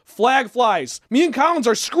done. Flag flies. Me and Collins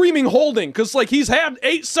are screaming holding because he's had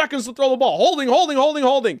 8 seconds to throw the ball.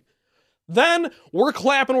 Holding. Then we're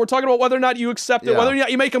clapping. We're talking about whether or not you accept it, whether or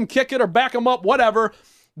not you make him kick it or back him up, whatever.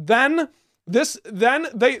 Then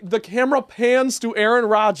the camera pans to Aaron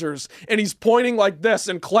Rodgers and he's pointing like this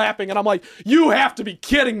and clapping, and I'm like, you have to be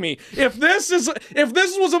kidding me. If this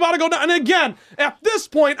was about to go down, and again, at this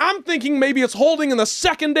point, I'm thinking maybe it's holding in the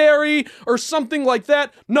secondary or something like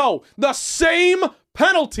that. No, the same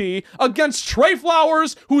penalty against Trey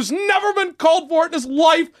Flowers, who's never been called for it in his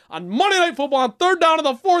life, on Monday Night Football on third down in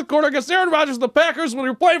the fourth quarter against Aaron Rodgers and the Packers when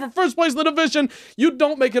you're playing for first place in the division. You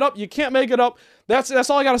don't make it up. You can't make it up. That's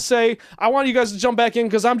all I got to say. I want you guys to jump back in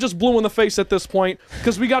because I'm just blue in the face at this point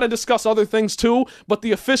because we got to discuss other things too. But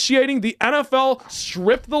the officiating, the NFL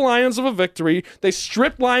stripped the Lions of a victory. They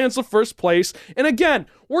stripped Lions of first place. And again,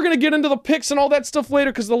 we're going to get into the picks and all that stuff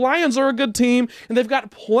later because the Lions are a good team and they've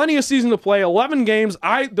got plenty of season to play, 11 games.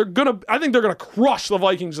 I think they're going to crush the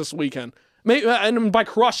Vikings this weekend. Maybe, and by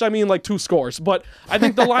crush, I mean 2 scores. But I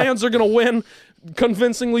think the Lions are going to win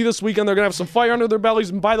convincingly this weekend. They're going to have some fire under their bellies.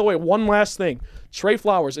 And by the way, one last thing. Trey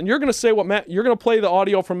Flowers. And you're going to say you're going to play the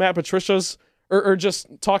audio from Matt Patricia's or just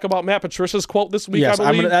talk about Matt Patricia's quote this week, yes,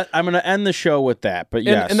 I believe. I'm going to end the show with that. But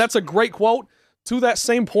yes. And that's a great quote. To that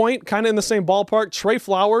same point, kind of in the same ballpark, Trey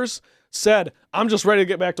Flowers said, I'm just ready to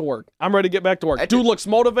get back to work. I'm ready to get back to work. Dude looks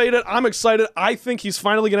motivated. I'm excited. I think he's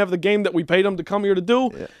finally going to have the game that we paid him to come here to do.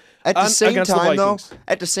 Yeah. At the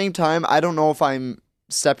same time, I don't know if I'm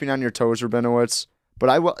stepping on your toes, Rabinowitz,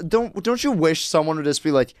 but don't you wish someone would just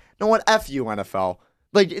be like, no what, F you, NFL.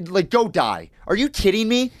 Like go die. Are you kidding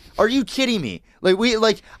me?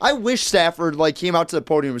 I wish Stafford came out to the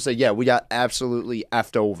podium and said, yeah, we got absolutely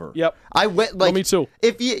effed over. Yep. I went me too.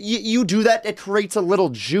 If you do that, it creates a little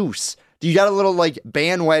juice You got a little like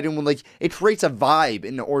bandwagon when like it creates a vibe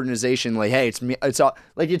in the organization. Like, hey, it's me. It's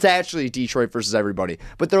like it's actually Detroit versus everybody.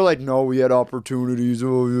 But they're like, no, we had opportunities.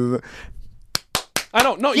 I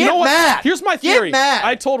don't know. Get You know what? mad. Here's my Get theory. mad.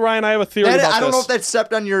 I told Ryan I have a theory about this. I don't know if that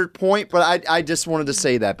stepped on your point, but I just wanted to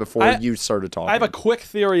say that before you started talking. I have a quick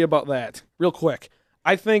theory about that. Real quick.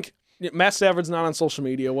 I think Matt Stafford's not on social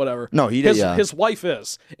media, whatever. No, he did. His wife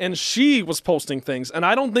is, and she was posting things, and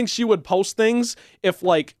I don't think she would post things if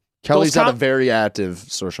like Kelly's got a very active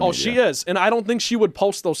social media. Oh, she is. And I don't think she would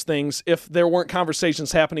post those things if there weren't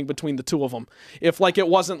conversations happening between the two of them. If, like, it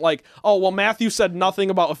wasn't like, oh, well, Matthew said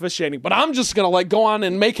nothing about officiating, but I'm just going to, like, go on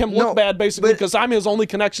and make him look bad, basically, because I'm his only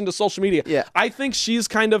connection to social media. Yeah. I think she's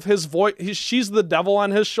kind of his voice. She's the devil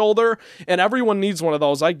on his shoulder, and everyone needs one of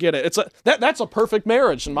those. I get it. That's a perfect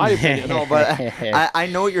marriage, in my opinion. No, but I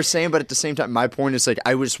know what you're saying, but at the same time, my point is, like,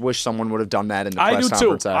 I just wish someone would have done that in the press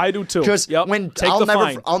conference. I do, too. Because Yep.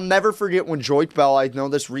 I'll never forget when Joik Bell, I know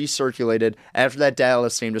this recirculated after that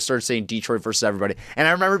Dallas game, to start saying Detroit versus everybody. And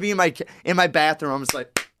I remember being in my bathroom, I was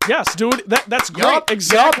like, yes, dude, that's great. Yup,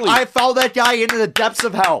 Exactly. I followed that guy into the depths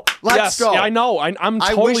of hell. Let's go. Yeah, I know. I'm totally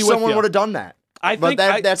I with wish you. someone would have done that.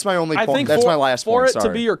 That's my only point. That's my last point. For it Sorry.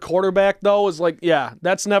 to be your quarterback, though, is like, yeah,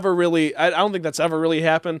 that's never really. I don't think that's ever really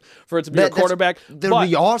happened for it to be your quarterback. That'd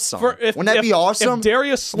be awesome. Wouldn't that be awesome? If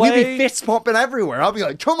Darius Slay, we'd be fist pumping everywhere. I'll be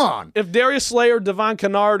like, come on. If Darius Slay or Devon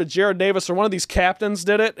Kennard or Jared Davis or one of these captains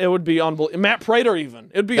did it, it would be unbelievable. Matt Prater even,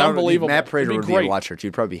 it'd be unbelievable. Matt Prater would be great. electric.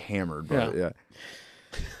 You'd probably be hammered. But yeah.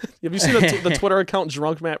 Have you seen the Twitter account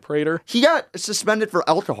Drunk Matt Prater? He got suspended for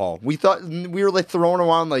alcohol. We thought we were like throwing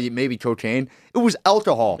around like maybe cocaine. It was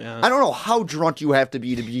alcohol. Yeah. I don't know how drunk you have to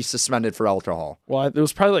be suspended for alcohol. Well, it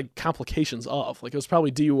was probably like complications of like it was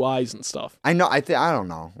probably DUIs and stuff. I know. I don't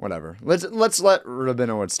know. Whatever. Let's let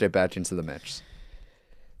Rabinowitz step back into the mix.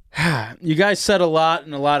 You guys said a lot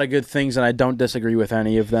and a lot of good things, and I don't disagree with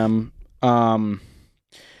any of them.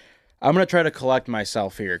 I'm going to try to collect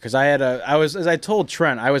myself here because as I told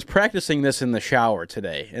Trent, I was practicing this in the shower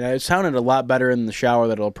today, and it sounded a lot better in the shower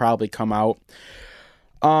that it'll probably come out.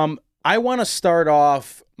 I want to start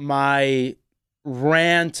off my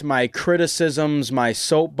rant, my criticisms, my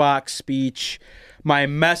soapbox speech, my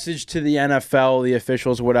message to the NFL, the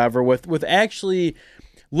officials, whatever, with actually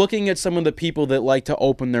looking at some of the people that like to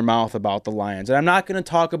open their mouth about the Lions. And I'm not going to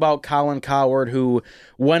talk about Colin Cowherd, who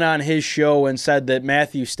went on his show and said that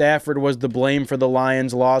Matthew Stafford was to blame for the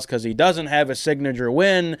Lions' loss because he doesn't have a signature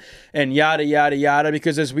win and yada, yada, yada.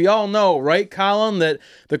 Because as we all know, right, Colin, that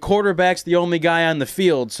the quarterback's the only guy on the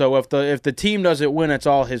field. So if the team doesn't win, it's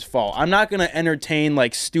all his fault. I'm not going to entertain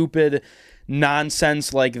like stupid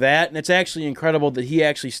nonsense like that, and it's actually incredible that he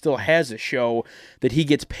actually still has a show that he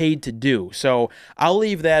gets paid to do. So I'll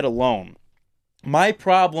leave that alone. My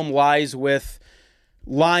problem lies with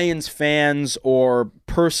Lions fans or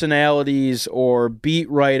personalities or beat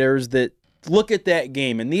writers that look at that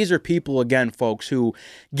game, and these are people, again, folks, who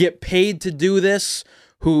get paid to do this,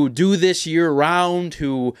 who do this year-round,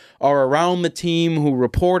 who are around the team, who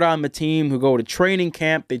report on the team, who go to training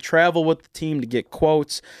camp, they travel with the team to get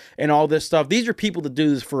quotes and all this stuff. These are people that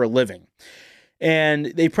do this for a living.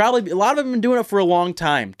 And a lot of them have been doing it for a long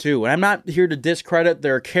time, too. And I'm not here to discredit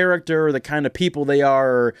their character, the kind of people they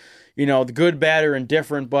are, or, the good, bad, or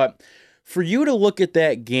indifferent. But for you to look at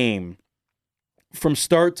that game from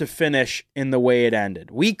start to finish in the way it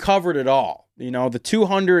ended, we covered it all. The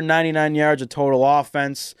 299 yards of total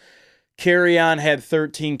offense. Carry-on had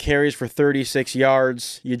 13 carries for 36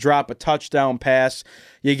 yards. You drop a touchdown pass.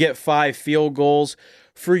 You get 5 field goals.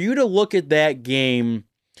 For you to look at that game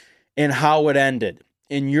and how it ended,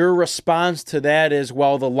 and your response to that is,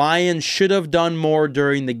 well, the Lions should have done more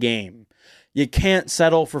during the game. You can't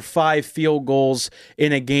settle for 5 field goals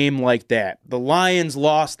in a game like that. The Lions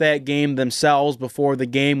lost that game themselves before the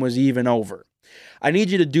game was even over. I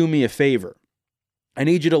need you to do me a favor. I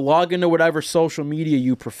need you to log into whatever social media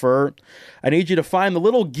you prefer. I need you to find the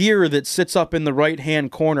little gear that sits up in the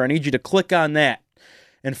right-hand corner. I need you to click on that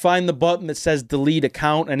and find the button that says delete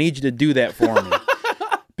account. I need you to do that for me.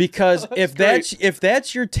 Because if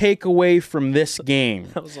that's your takeaway from this game,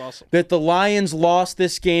 that was awesome. That the Lions lost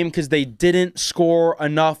this game because they didn't score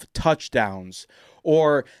enough touchdowns,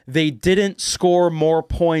 or they didn't score more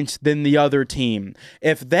points than the other team.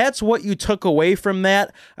 If that's what you took away from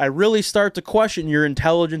that, I really start to question your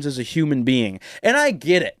intelligence as a human being. And I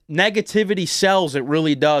get it. Negativity sells, it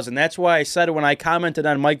really does. And that's why I said it when I commented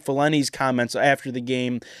on Mike Valenti's comments after the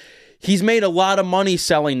game. He's made a lot of money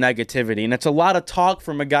selling negativity, and it's a lot of talk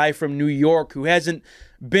from a guy from New York who hasn't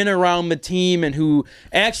been around the team and who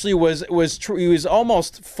actually he was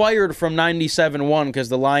almost fired from 97-1 because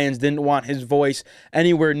the Lions didn't want his voice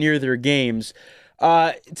anywhere near their games.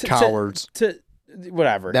 Cowards.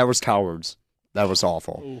 Whatever. That was cowards. That was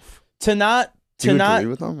awful. Oof. To not agree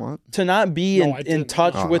with them? What? To not be No, I in didn't.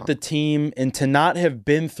 touch with the team and to not have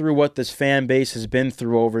been through what this fan base has been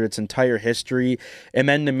through over its entire history, and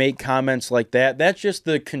then to make comments like that's just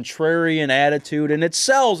the contrarian attitude, and it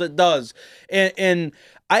sells. It does. And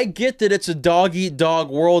I get that it's a dog-eat-dog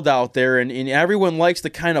world out there, and everyone likes to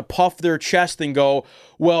kind of puff their chest and go,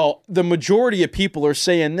 well, the majority of people are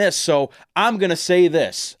saying this, so I'm going to say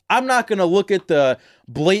this. I'm not going to look at the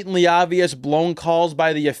blatantly obvious blown calls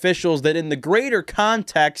by the officials that in the greater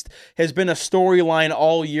context has been a storyline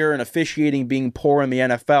all year and officiating being poor in the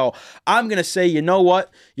NFL. I'm going to say, you know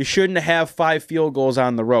what? You shouldn't have 5 field goals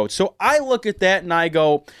on the road. So I look at that and I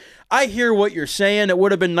go, I hear what you're saying. It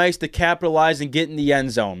would have been nice to capitalize and get in the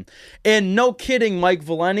end zone. And no kidding, Mike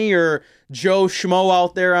Valeni or Joe Schmo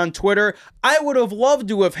out there on Twitter, I would have loved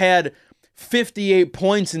to have had 58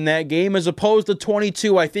 points in that game as opposed to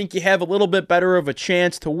 22. I think you have a little bit better of a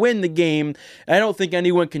chance to win the game. I don't think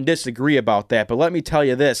anyone can disagree about that, but let me tell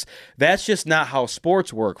you this, that's just not how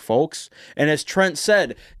sports work, folks. And as Trent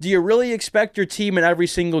said, do you really expect your team in every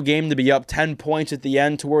single game to be up 10 points at the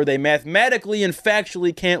end to where they mathematically and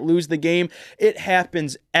factually can't lose the game? It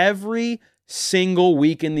happens every single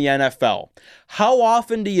week in the NFL. How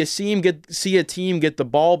often do you see a team get the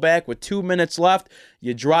ball back with 2 minutes left?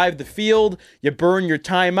 You drive the field, you burn your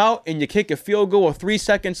timeout, and you kick a field goal with 3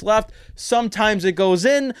 seconds left. Sometimes it goes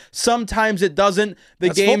in, sometimes it doesn't.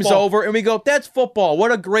 That's game's football. Over, and we go, that's football.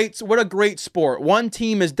 What a great sport. One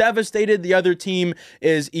team is devastated, the other team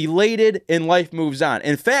is elated, and life moves on.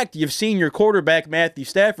 In fact, you've seen your quarterback, Matthew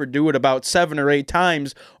Stafford, do it about 7 or 8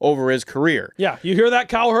 times over his career. Yeah, you hear that,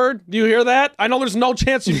 Cowherd? Do you hear that? I know there's no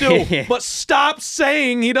chance you do, but stop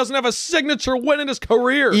saying he doesn't have a signature win in his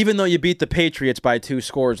career. Even though you beat the Patriots by 2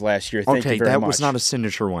 scores last year. Thank you very much. That was not a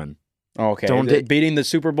signature win. Okay, beating the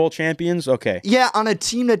Super Bowl champions. Okay, yeah, on a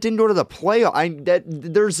team that didn't go to the playoff.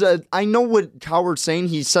 I know what Coward's saying.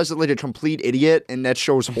 He says it like a complete idiot, and that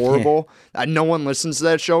show's horrible. No one listens to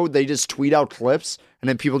that show. They just tweet out clips, and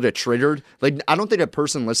then people get triggered. Like, I don't think a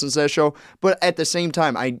person listens to that show, but at the same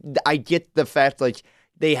time, I get the fact like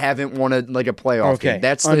they haven't won a playoff game.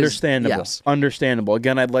 That's understandable. Yes. Understandable.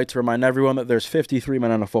 Again, I'd like to remind everyone that there's 53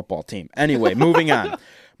 men on a football team. Anyway, moving on.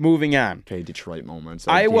 Okay, Detroit moments.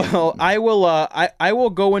 I will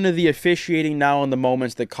go into the officiating now in the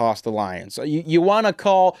moments that cost the Lions. So you want to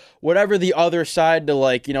call whatever the other side to,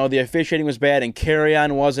 like, the officiating was bad and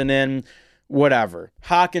Carrion wasn't in, whatever.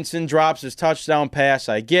 Hawkinson drops his touchdown pass.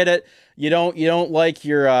 I get it. You don't like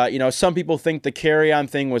your, some people think the carry-on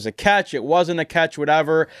thing was a catch. It wasn't a catch,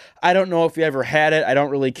 whatever. I don't know if you ever had it. I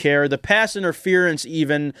don't really care. The pass interference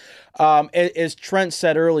even, as Trent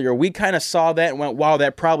said earlier, we kind of saw that and went, wow,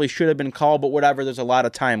 that probably should have been called, but whatever, there's a lot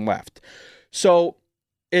of time left. So,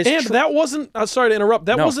 that wasn't, sorry to interrupt,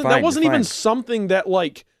 that wasn't even fine. Something that,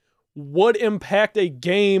 like, would impact a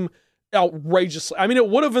game outrageously. I mean, it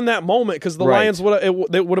would have in that moment because the Lions would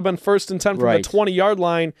have been 1st and 10 from the 20-yard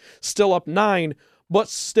line, still up 9. But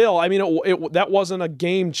still, I mean, that wasn't a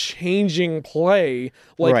game-changing play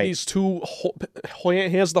like these two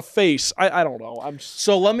hands to face. I don't know.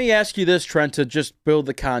 So let me ask you this, Trent, to just build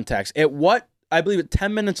the context. I believe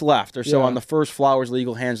 10 minutes left or so on the first Flowers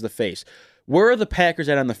legal hands to the face. Where are the Packers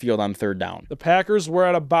at on the field on 3rd down? The Packers were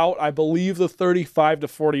at about, I believe, the 35 to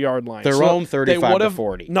 40-yard line. Their own 35 to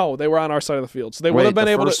 40. No, they were on our side of the field. So they would have been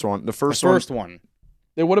able to... The first one.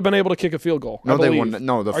 They would have been able to kick a field goal. No, they wouldn't.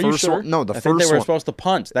 No, the first one. No, the I first think they were one. supposed to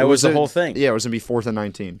punt. That was the whole thing. Yeah, it was going to be 4th and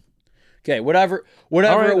 19. Okay, whatever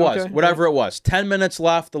right, it was. okay. Whatever it was. 10 minutes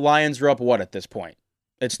left. The Lions are up what at this point?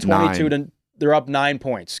 It's 22 to... They're up 9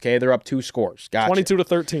 points. Okay, they're up 2 scores. Gotcha. 22 to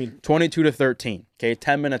 13. 22 to 13. Okay,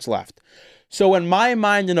 10 minutes left. So in my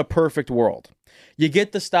mind, in a perfect world, you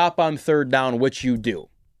get the stop on 3rd down, which you do.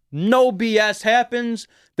 No BS happens.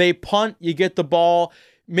 They punt. You get the ball.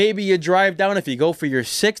 Maybe you drive down. If you go for your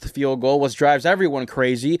 6th field goal, which drives everyone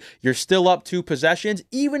crazy, you're still up 2 possessions.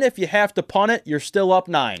 Even if you have to punt it, you're still up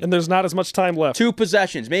 9. And there's not as much time left. 2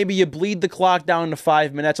 possessions. Maybe you bleed the clock down to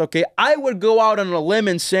 5 minutes. Okay, I would go out on a limb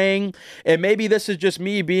and saying, and maybe this is just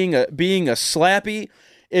me being a slappy,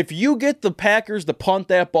 if you get the Packers to punt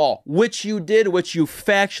that ball, which you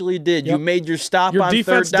factually did, you made your stop your on 3rd down. Your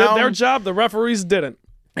defense did their job. The referees didn't.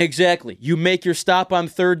 Exactly. You make your stop on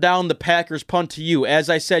 3rd down, the Packers punt to you. As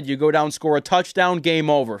I said, you go down, score a touchdown, game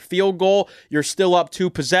over. Field goal, you're still up 2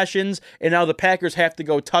 possessions, and now the Packers have to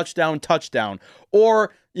go touchdown.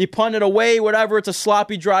 Or You punt it away, whatever. It's a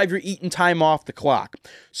sloppy drive. You're eating time off the clock.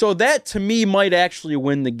 So that, to me, might actually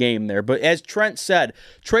win the game there. But as Trent said,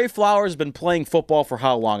 Trey Flowers has been playing football for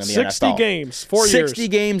how long in the 60 NFL? games, 4 years. 60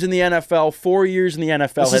 games in the NFL, 4 years in the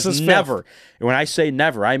NFL. This is his never, fifth. and when I say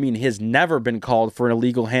never, I mean has never been called for an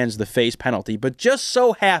illegal hands to the face penalty. But just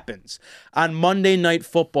so happens on Monday Night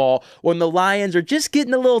Football, when the Lions are just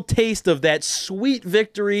getting a little taste of that sweet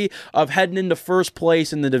victory of heading into first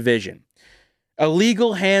place in the division.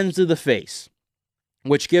 Illegal hands to the face,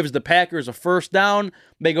 which gives the Packers a first down.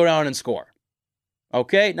 They go down and score.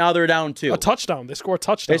 Okay, now they're down 2. A touchdown. They score a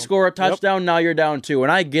touchdown. They score a touchdown, Now you're down 2.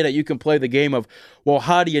 And I get it. You can play the game of, well,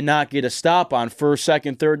 how do you not get a stop on first,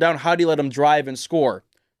 second, third down? How do you let them drive and score?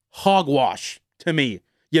 Hogwash to me.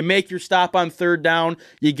 You make your stop on third down,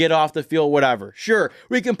 you get off the field, whatever. Sure,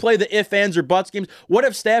 we can play the if, ands, or buts games. What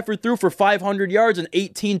if Stafford threw for 500 yards and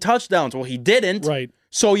 18 touchdowns? Well, he didn't. Right.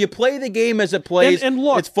 So you play the game as it plays. And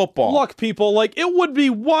look, it's football. Look, people, like it would be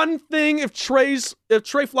one thing if Trey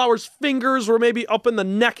Flowers' fingers were maybe up in the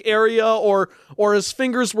neck area, or his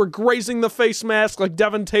fingers were grazing the face mask like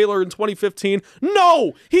Devin Taylor in 2015.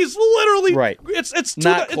 No, he's literally right. It's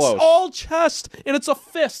not close. It's all chest, and it's a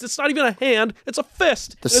fist. It's not even a hand. It's a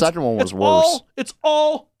fist. The second one was worse. It's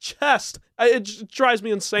all chest. It drives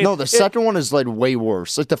me insane. No, the second one is like way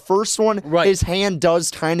worse. Like the first one, his hand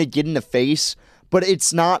does kind of get in the face, but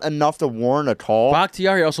it's not enough to warrant a call.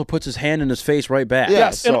 Bakhtiari also puts his hand in his face right back. Yeah,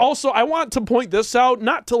 Yes, and also I want to point this out,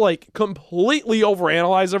 not to like completely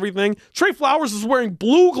overanalyze everything. Trey Flowers is wearing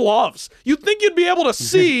blue gloves. You'd think you'd be able to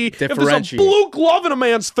see if there's a blue glove in a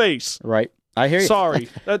man's face. Right. I hear you. Sorry.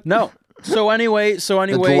 No. So anyway.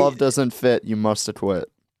 The glove doesn't fit. You must have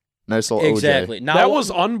quit. Nice little exactly. OJ. Now, that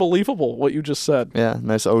was unbelievable what you just said. Yeah,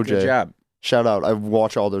 nice OJ. Good job. Shout out. I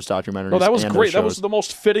watch all those documentaries. No, that was and great. those That was shows. the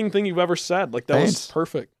most fitting thing you've ever said. Like, that Thanks. was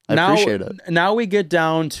perfect. I appreciate it. Now we get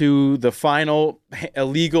down to the final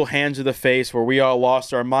illegal hands to the face where we all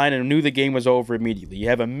lost our mind and knew the game was over immediately. You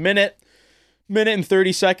have a minute and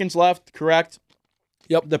 30 seconds left, correct?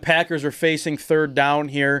 Yep. The Packers are facing third down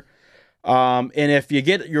here. And if you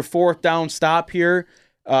get your fourth down stop here,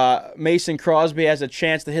 Mason Crosby has a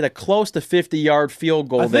chance to hit a close to 50-yard field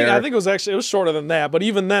goal there. I think it was shorter than that. But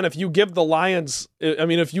even then, if you give the Lions,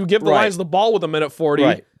 Lions the ball with a minute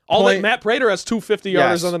 40, Matt Prater has 2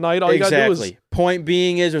 50-yarders on the night. All you got to do is. Point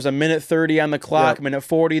being is there's a minute 30 on the clock. Yep. Minute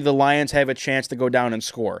 40, the Lions have a chance to go down and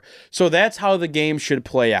score. So that's how the game should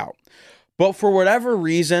play out. But for whatever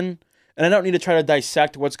reason, and I don't need to try to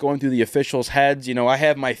dissect what's going through the officials' heads. You know, I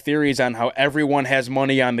have my theories on how everyone has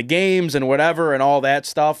money on the games and whatever and all that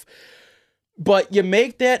stuff. But you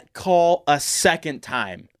make that call a second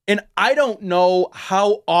time. And I don't know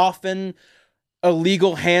how often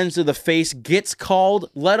illegal hands to the face gets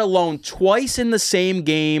called, let alone twice in the same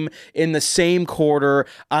game, in the same quarter,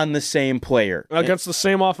 on the same player. Against the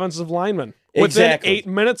same offensive lineman. Exactly. Within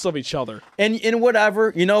 8 minutes of each other. And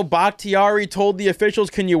whatever, Bakhtiari told the officials,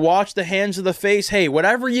 can you watch the hands of the face? Hey,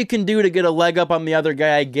 whatever you can do to get a leg up on the other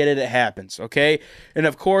guy, I get it, it happens, okay? And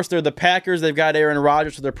of course, they're the Packers, they've got Aaron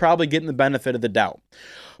Rodgers, so they're probably getting the benefit of the doubt.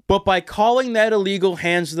 But by calling that illegal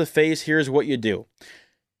hands to the face, here's what you do.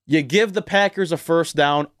 You give the Packers a first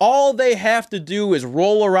down. All they have to do is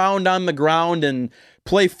roll around on the ground and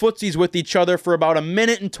play footsies with each other for about a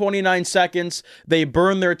minute and 29 seconds. They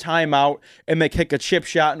burn their timeout, and they kick a chip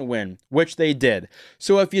shot and win, which they did.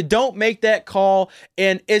 So if you don't make that call,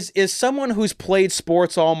 and is someone who's played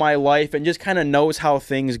sports all my life and just kind of knows how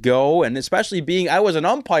things go, and especially I was an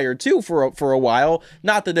umpire too for a while,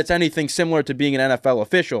 not that it's anything similar to being an NFL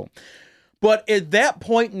official. But at that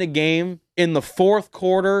point in the game, in the fourth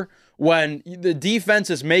quarter, when the defense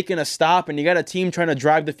is making a stop and you got a team trying to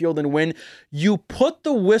drive the field and win, you put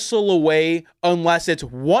the whistle away unless it's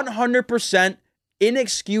 100%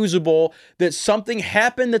 inexcusable that something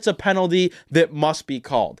happened that's a penalty that must be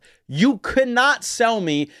called. You could not sell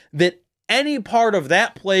me that any part of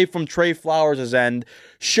that play from Trey Flowers' end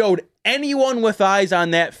showed anyone with eyes on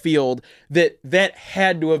that field that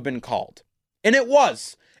had to have been called. And it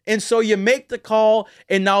was. And so you make the call,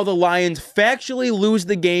 and now the Lions factually lose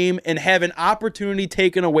the game and have an opportunity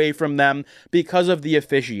taken away from them because of the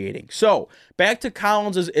officiating. So back to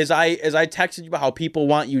Collins, as I texted you about how people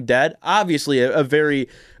want you dead. Obviously, a very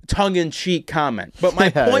tongue-in-cheek comment. But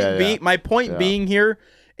my point being here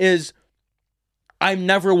is, I'm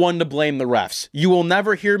never one to blame the refs. You will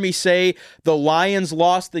never hear me say the Lions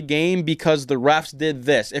lost the game because the refs did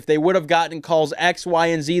this. If they would have gotten calls X, Y,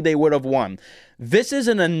 and Z, they would have won. This is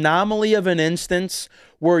an anomaly of an instance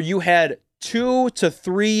where you had 2 to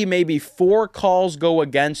 3, maybe 4 calls go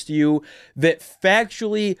against you that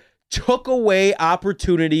factually took away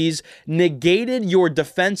opportunities, negated your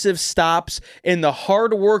defensive stops and the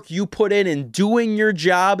hard work you put in doing your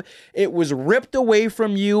job. It was ripped away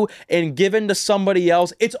from you and given to somebody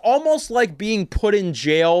else. It's almost like being put in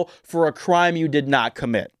jail for a crime you did not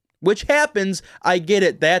commit, which happens. I get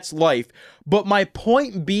it. That's life. But my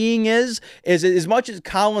point being is as much as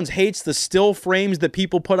Collins hates the still frames that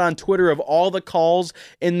people put on Twitter of all the calls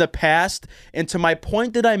in the past, and to my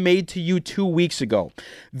point that I made to you 2 weeks ago,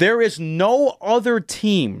 there is no other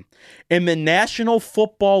team in the National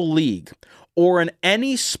Football League or in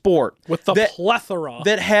any sport with the plethora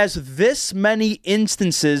that has this many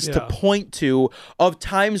instances to point to of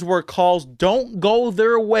times where calls don't go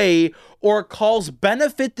their way or calls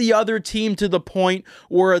benefit the other team to the point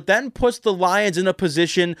where it then puts the Lions in a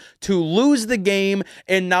position to lose the game,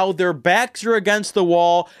 and now their backs are against the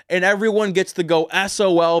wall and everyone gets to go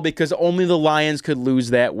SOL because only the Lions could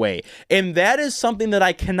lose that way. And that is something that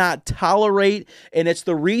I cannot tolerate, and it's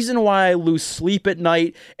the reason why I lose sleep at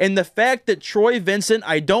night. And the fact that Troy Vincent,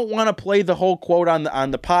 I don't want to play the whole quote on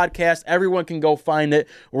the podcast. Everyone can go find it.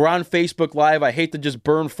 We're on Facebook Live. I hate to just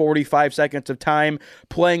burn 45 seconds of time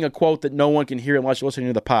playing a quote that no one can hear unless you're listening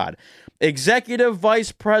to the pod. Executive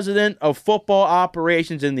Vice President of Football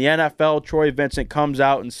Operations in the NFL, Troy Vincent, comes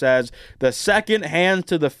out and says the second hands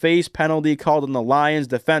to the face penalty called on the Lions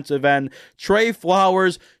defensive end, Trey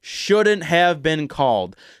Flowers, shouldn't have been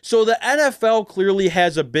called. So the NFL clearly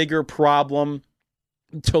has a bigger problem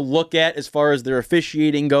to look at as far as their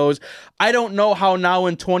officiating goes. I don't know how now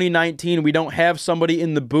in 2019 we don't have somebody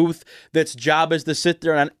in the booth that's job is to sit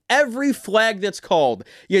there and on every flag that's called,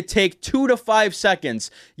 you take 2 to 5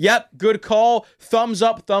 seconds. Yep, good call, thumbs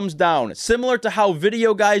up, thumbs down. Similar to how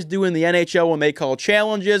video guys do in the NHL when they call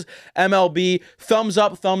challenges, MLB, thumbs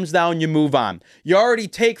up, thumbs down, you move on. You already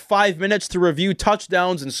take 5 minutes to review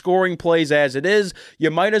touchdowns and scoring plays as it is.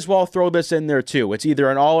 You might as well throw this in there too. It's either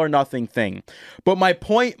an all or nothing thing. But my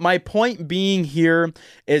point being here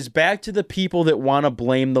is back to the people that want to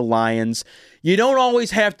blame the Lions. You don't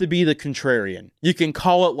always have to be the contrarian. You can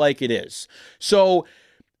call it like it is. So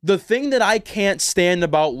the thing that I can't stand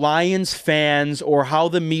about Lions fans or how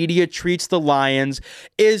the media treats the Lions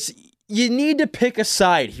is you need to pick a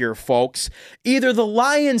side here, folks. Either the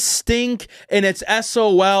Lions stink and it's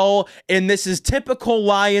SOL and this is typical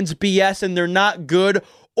Lions BS and they're not good,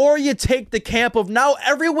 or you take the camp of now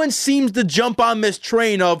everyone seems to jump on this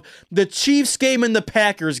train of the Chiefs game and the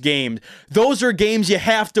Packers game. Those are games you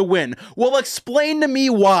have to win. Well, explain to me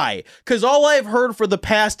why. Because all I've heard for the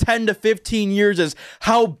past 10 to 15 years is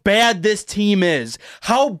how bad this team is,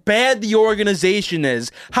 how bad the organization is,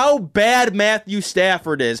 how bad Matthew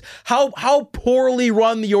Stafford is, how poorly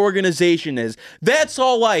run the organization is. That's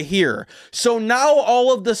all I hear. So now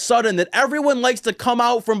all of the sudden that everyone likes to come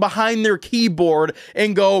out from behind their keyboard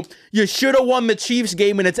and go, you should have won the Chiefs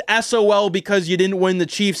game and it's SOL because you didn't win the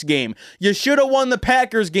Chiefs game. You should have won the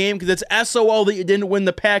Packers game because it's SOL that you didn't win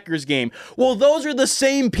the Packers game. Well, those are the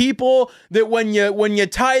same people that when you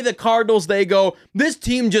tie the Cardinals, they go, this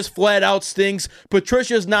team just flat out stinks.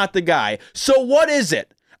 Patricia's not the guy. So what is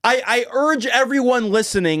it? I urge everyone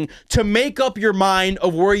listening to make up your mind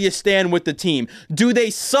of where you stand with the team. Do they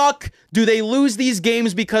suck? Do they lose these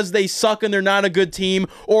games because they suck and they're not a good team?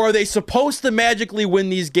 Or are they supposed to magically win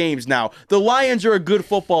these games now? The Lions are a good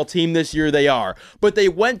football team this year, they are. But they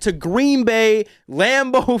went to Green Bay,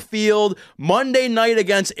 Lambeau Field, Monday night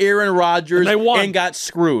against Aaron Rodgers and got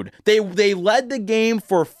screwed. They led the game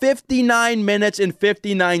for 59 minutes and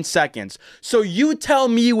 59 seconds. So you tell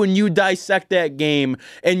me when you dissect that game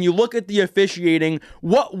and you look at the officiating,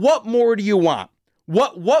 what more do you want?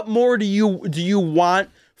 What more do you want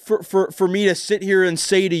for me to sit here and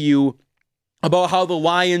say to you about how the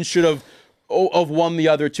Lions should have won the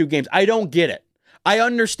other two games? I don't get it. I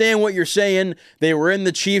understand what you're saying. They were in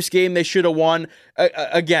the Chiefs game. They should have won.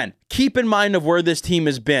 Again, keep in mind of where this team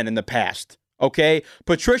has been in the past. Okay?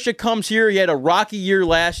 Patricia comes here. He had a rocky year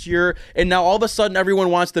last year, and now all of a sudden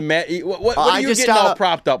everyone wants to... What are you getting all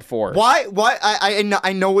propped up for? Why?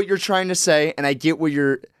 I know what you're trying to say, and I get what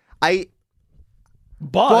you're...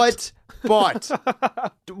 But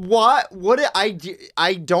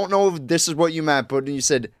I don't know if this is what you meant, but you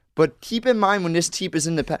said, but keep in mind when this team is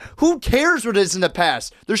in the past. Who cares what is in the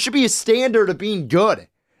past? There should be a standard of being good.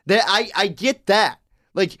 That I get that.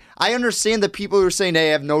 Like, I understand that people who are saying they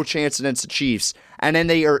have no chance against the Chiefs, and then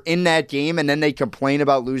they are in that game, and then they complain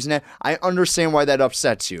about losing it. I understand why that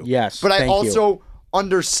upsets you. Yes, but I also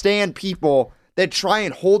understand people that try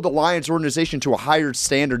and hold the Lions organization to a higher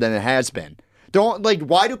standard than it has been.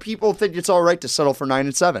 Why do people think it's all right to settle for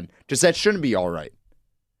 9-7? Because that shouldn't be all right.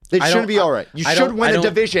 They should be all right. You should win a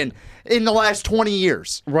division in the last 20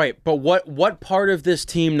 years. Right, but what part of this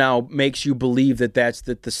team now makes you believe that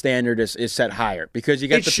the standard is set higher? Because you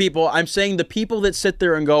got people, I'm saying the people that sit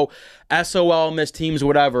there and go, SOL, miss teams,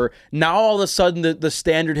 whatever, now all of a sudden the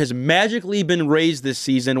standard has magically been raised this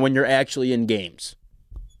season when you're actually in games.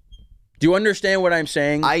 Do you understand what I'm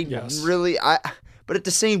saying? But at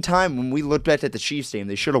the same time, when we look back at the Chiefs game,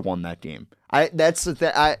 they should have won that game. I think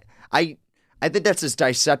that's just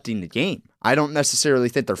dissecting the game. I don't necessarily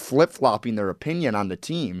think they're flip-flopping their opinion on the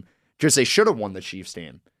team, because they should have won the Chiefs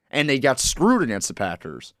game, and they got screwed against the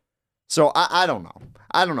Packers. So I don't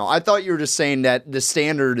know. I thought you were just saying that the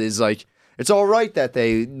standard is like, it's all right that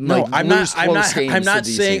they lose close games.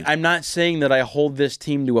 I'm not saying that I hold this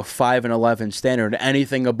team to a 5-11 standard.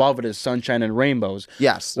 Anything above it is sunshine and rainbows.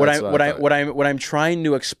 Yes. What I'm trying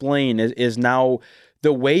to explain is now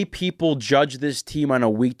the way people judge this team on a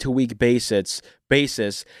week-to-week basis,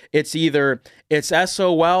 it's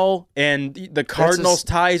SOL and the Cardinals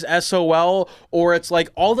ties SOL, or it's like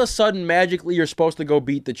all of a sudden magically you're supposed to go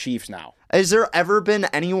beat the Chiefs now. Has there ever been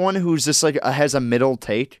anyone who's just like has a middle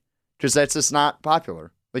take? Because that's just not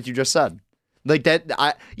popular, like you just said. Like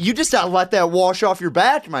that, you just gotta let that wash off your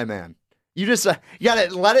back, my man. You just you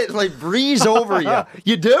gotta let it like breeze over you.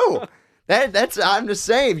 You do. That's I'm just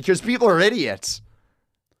saying, because people are idiots.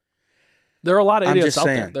 There are a lot of idiots out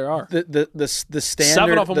there. There are. The standard.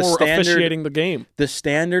 7 of them were officiating the game. The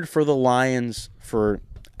standard for the Lions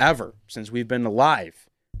forever, since we've been alive,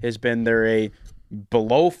 has been they're a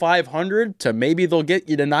below 500 to maybe they'll get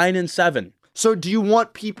you to 9-7. So do you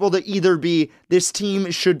want people to either be, this team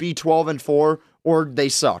should be 12-4 or they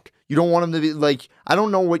suck? You don't want them to be like, I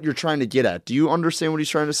don't know what you're trying to get at. Do you understand what he's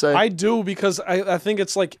trying to say? I do, because I think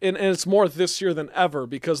it's like, and it's more this year than ever,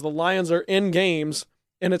 because the Lions are in games.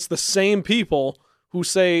 And it's the same people who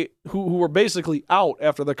say who were basically out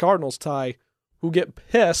after the Cardinals tie, who get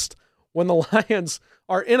pissed when the Lions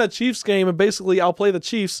are in a Chiefs game and basically outplay the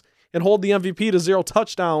Chiefs and hold the MVP to 0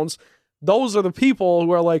 touchdowns. Those are the people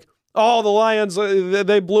who are like, oh, the Lions,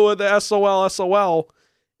 they blew it, the SOL.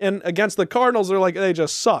 And against the Cardinals, they're like, they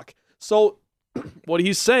just suck. So what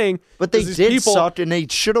he's saying, but they did suck, and they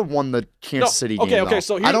should have won the Kansas City game. Okay.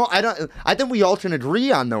 So I think we all can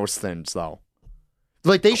agree on those things, though.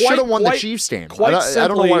 Like, they should have won the Chiefs game. I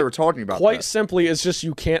don't know why we're talking about that. Quite simply, it's just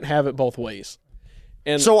you can't have it both ways.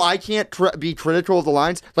 And so I can't be critical of the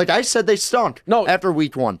Lions? Like, I said they stunk after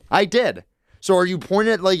week 1. I did. So are you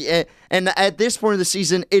pointing at, and at this point of the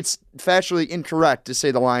season, it's factually incorrect to say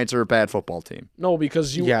the Lions are a bad football team? No,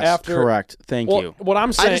 because correct. Thank you. What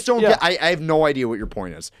I'm saying, I just don't get, I have no idea what your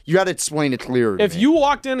point is. You got to explain it clearly. If you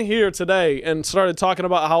walked in here today and started talking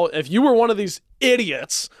about how, if you were one of these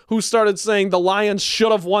idiots who started saying the Lions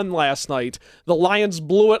should have won last night, the Lions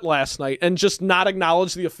blew it last night, and just not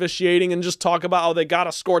acknowledge the officiating and just talk about how they got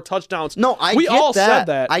to score touchdowns. No, we get all said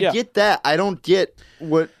that. I get that. I don't get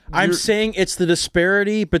what I'm saying. It's the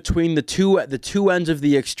disparity between the two ends of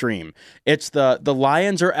the extreme. It's the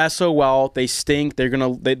Lions are SOL. They stink.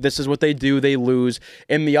 This is what they do. They lose.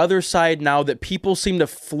 And the other side now that people seem to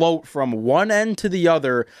float from one end to the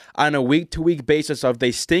other on a week-to-week basis of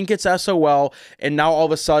they stink. It's SOL. And now all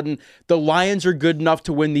of a sudden the Lions are good enough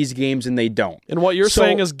to win these games and they don't. And what you're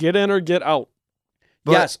saying is get in or get out.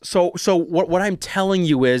 But, yes. So what I'm telling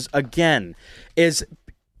you is, again,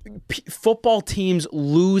 football teams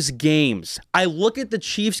lose games. I look at the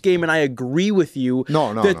Chiefs game and I agree with you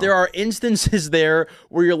that there are instances there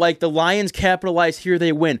where you're like, the Lions capitalized here,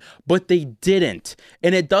 they win, but they didn't.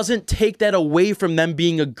 And it doesn't take that away from them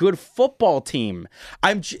being a good football team.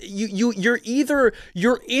 You're either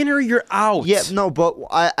you're in or you're out. Yeah, no, but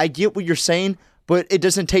I get what you're saying, but it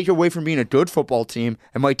doesn't take away from being a good football team.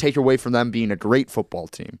 It might take away from them being a great football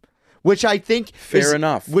team. Which I think fair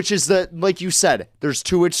enough. Which is like you said, there's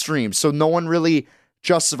two extremes, so no one really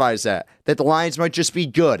justifies that the Lions might just be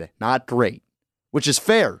good, not great, which is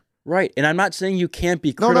fair. Right, and I'm not saying you can't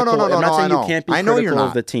be critical. No, I'm not saying you can't be critical you're not.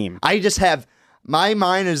 of the team. I just have my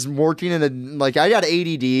mind is working I got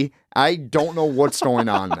ADD. I don't know what's going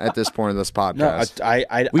on at this point in this podcast.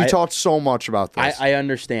 No, we talked so much about this. I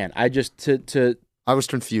understand. I just I was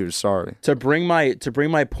confused. Sorry. To bring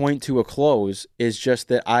my point to a close is just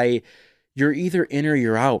that you're either in or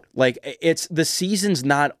you're out. Like, it's the season's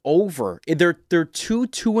not over. They're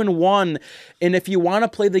 2-2-1, and if you want to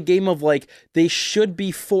play the game of like they should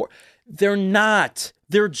be 4, they're not.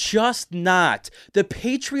 They're just not. The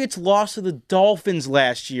Patriots lost to the Dolphins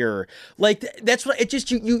last year. Like, that's what it just,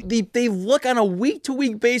 they look on a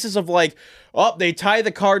week-to-week basis of like, oh, they tie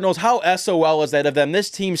the Cardinals. How SOL is that of them?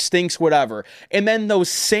 This team stinks, whatever. And then those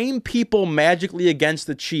same people magically against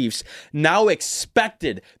the Chiefs now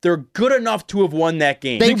expected they're good enough to have won that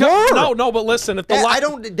game. They were. No, but listen, if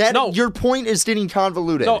the your point is getting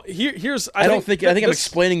convoluted. No, here's I think I'm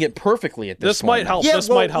explaining it perfectly at this point. Might help. Yeah, this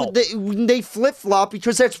might help. They flip-flop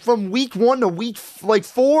because that's from week 1 to week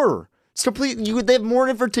 4. It's complete. They have more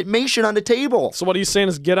information on the table. So what are you saying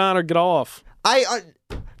is get on or get off?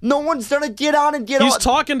 No one's gonna get on and get off. He's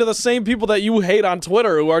talking to the same people that you hate on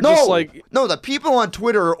Twitter who are just like... No, the people on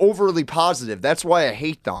Twitter are overly positive. That's why I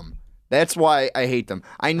hate them.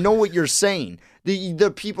 I know what you're saying.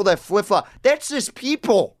 The people that flip-flop, that's just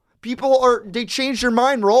people. They change their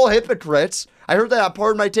mind. We're all hypocrites. I heard that on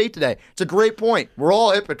Pardon My Take today. It's a great point. We're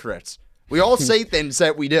all hypocrites. We all say things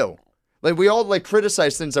that we do. Like, we all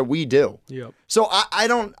criticize things that we do. Yep. So I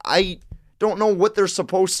don't know what they're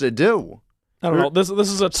supposed to do. I don't know. This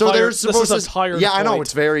is a tired. Yeah, I know. point.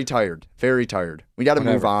 It's very tired. Very tired. We got to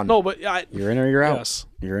move on. No, but You're in or you're out. Yes.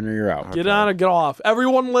 You're in or you're out. Get on or get off.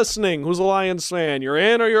 Everyone listening who's a Lions fan, you're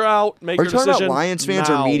in or you're out. Make Are your you talking decision about Lions fans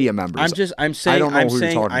now. or media members? I'm saying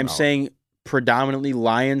I'm saying predominantly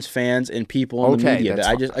Lions fans and people in the media.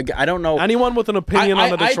 I don't know. Anyone with an opinion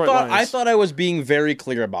on the Detroit Lions. I thought I was being very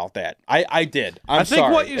clear about that. I did. I'm think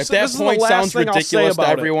sorry. what you if said, that this is the point last sounds thing I'll say ridiculous to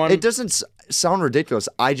about it. everyone. It doesn't sound ridiculous.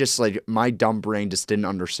 I just my dumb brain just didn't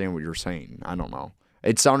understand what you're saying. I don't know.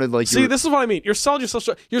 It sounded like See, this is what I mean. You're selling yourself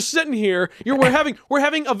short. You're sitting here. We're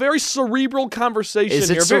having a very cerebral conversation Is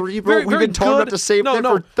it here. cerebral? We've been talking about the same thing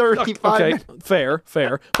for 35 minutes.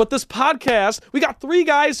 Fair. But this podcast, we got 3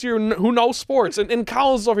 guys here who know sports, and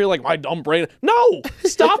Colin's over here like, my dumb brain. No,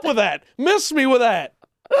 stop with that. Miss me with that.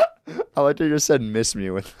 I like that you just said miss me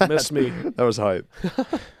with that. Miss me. That was hype.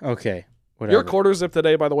 Okay. Whatever. Your quarter zip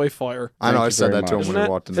today, by the way, fire. I know. Thank I you said very that to him much. when Isn't we it?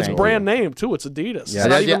 walked in. It's brand name, too. It's Adidas. Yeah.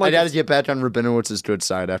 It's not I got to get back on Rabinowitz's good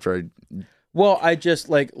side after I... Well, I just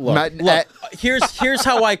look. Here's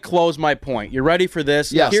how I close my point. You ready for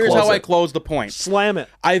this? Yes, Here's close how I it. close the point. Slam it.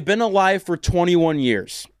 I've been alive for 21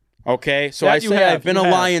 years. Okay, so That I you say have, I've been you a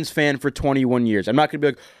have. Lions fan for 21 years. I'm not gonna be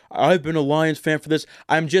like I've been a Lions fan for this.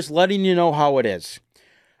 I'm just letting you know how it is.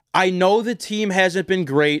 I know the team hasn't been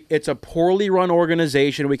great. It's a poorly run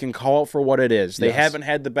organization. We can call it for what it is. They haven't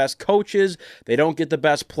had the best coaches. They don't get the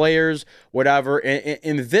best players, whatever.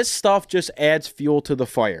 And this stuff just adds fuel to the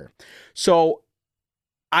fire. So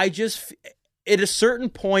at a certain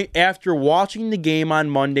point after watching the game on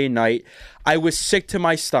Monday night, I was sick to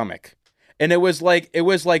my stomach. And it was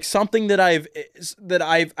like something that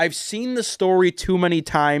I've seen the story too many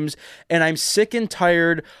times, and I'm sick and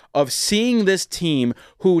tired of seeing this team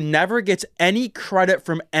who never gets any credit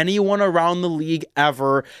from anyone around the league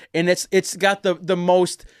ever, and it's got the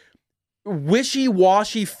most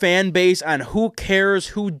wishy-washy fan base on who cares,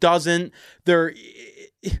 who doesn't.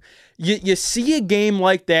 You see a game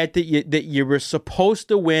like that you were supposed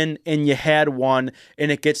to win and you had one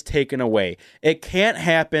and it gets taken away. It can't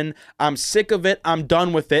happen. I'm sick of it. I'm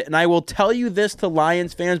done with it. And I will tell you this to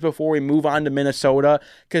Lions fans before we move on to Minnesota,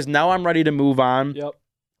 because now I'm ready to move on. Yep.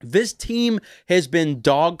 This team has been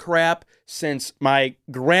dog crap since my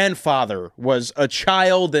grandfather was a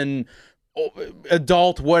child and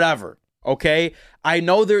adult, whatever. Okay? I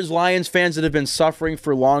know there's Lions fans that have been suffering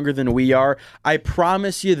for longer than we are. I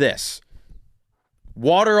promise you this.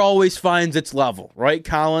 Water always finds its level, right,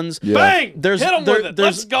 Collins? Yeah. Bang! Hit him with it.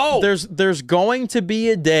 Let's go. There's going to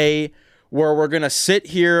be a day where we're going to sit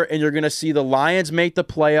here and you're going to see the Lions make the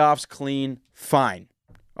playoffs clean. Fine.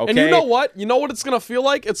 Okay? And you know what? You know what it's going to feel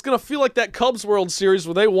like? It's going to feel like that Cubs World Series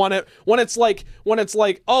where they won it when it's like,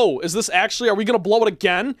 oh, is this actually, are we going to blow it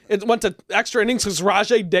again? It went to extra innings because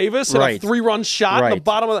Rajay Davis hit a 3-run shot in the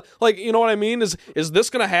bottom of the, you know what I mean? Is this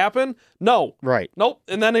going to happen? No. Right. Nope.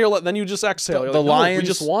 And then then you just exhale. You're The like, no, Lions- we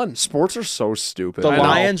just won. Sports are so stupid. The I know.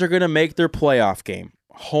 Lions are going to make their playoff game,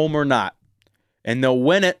 home or not, and they'll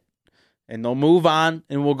win it. And they'll move on,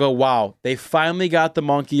 and we'll go, wow, they finally got the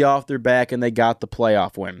monkey off their back, and they got the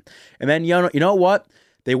playoff win. And then, you know what?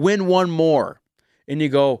 They win one more. And you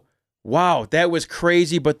go, wow, that was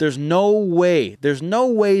crazy, but there's no way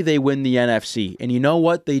they win the NFC. And you know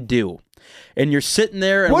what? They do. And you're sitting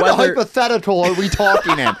there, and what whether, hypothetical are we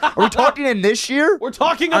talking in? Are we talking in this year? We're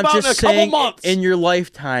talking I'm about in just a couple saying months. in your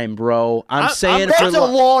lifetime, bro. I'm saying That's for a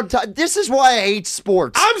long time. This is why I hate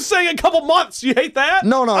sports. I'm saying a couple months. You hate that?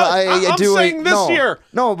 No, I'm I do saying hate- this no. year.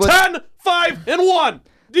 No, but- 10, 5, and 1.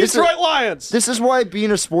 Detroit Lions. This is why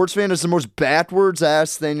being a sports fan is the most backwards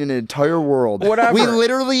ass thing in the entire world. Whatever.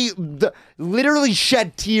 We literally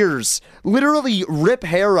shed tears, literally rip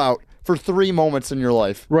hair out for 3 moments in your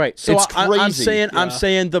life. Right. So It's crazy. I'm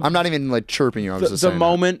saying I'm not even like chirping you. I'm just the saying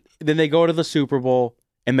moment then they go to the Super Bowl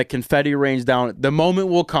and the confetti rains down, the moment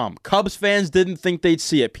will come. Cubs fans didn't think they'd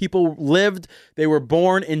see it. People lived, they were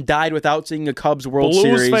born and died without seeing a Cubs World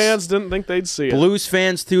Series. Blues fans didn't think they'd see it. Blues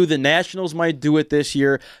fans too. The Nationals might do it this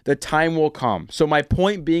year. The time will come. So my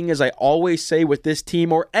point being is I always say with this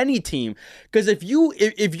team or any team, because if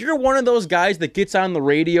you're one of those guys that gets on the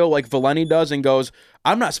radio like Valenti does and goes,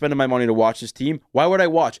 I'm not spending my money to watch this team. Why would I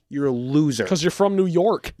watch? You're a loser. Because you're from New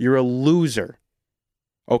York. You're a loser.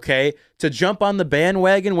 Okay? To jump on the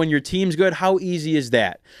bandwagon when your team's good, how easy is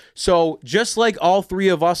that? So just like all three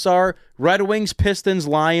of us are, Red Wings, Pistons,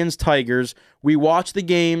 Lions, Tigers, we watch the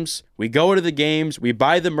games, we go to the games, we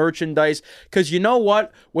buy the merchandise, because you know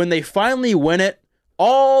what? When they finally win it,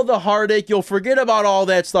 all the heartache, you'll forget about all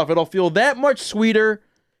that stuff. It'll feel that much sweeter,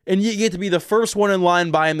 and you get to be the first one in line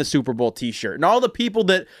buying the Super Bowl t-shirt. And all the people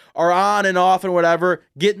that are on and off and whatever,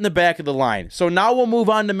 get in the back of the line. So now we'll move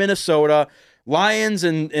on to Minnesota. Lions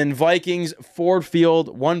and Vikings, Ford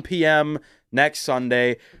Field, 1 p.m. next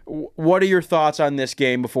Sunday. What are your thoughts on this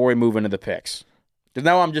game before we move into the picks? Because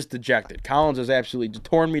now I'm just dejected. Collins has absolutely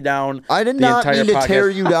torn me down. I did not mean to tear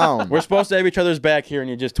you down. We're supposed to have each other's back here, and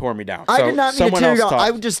you just tore me down. I did not mean to tear you down.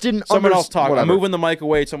 I just didn't Someone else talk. Whatever. I'm moving the mic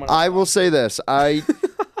away. Someone else I talk. will say this. I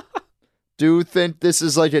do think this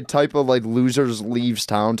is like a type of like losers leaves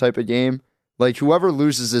town type of game. Like whoever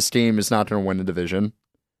loses this game is not going to win the division.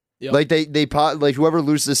 Yep. Like like whoever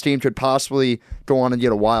loses this team could possibly go on and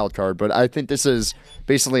get a wild card, but I think this is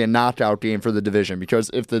basically a knockout game for the division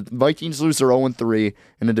because if the Vikings lose their 0-3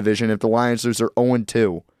 in the division, if the Lions lose their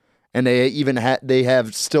 0-2, and they even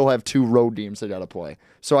still have 2 road games they got to play.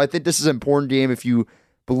 So I think this is an important game if you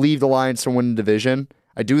believe the Lions to win the division.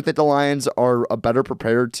 I do think the Lions are a better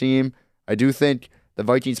prepared team. I do think the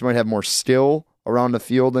Vikings might have more skill around the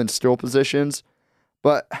field and skill positions,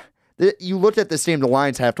 but you look at this game, the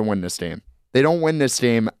Lions have to win this game. They don't win this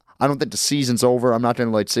game, I don't think the season's over. I'm not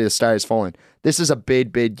going to say the sky is falling. This is a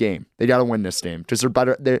big game. They got to win this game because they're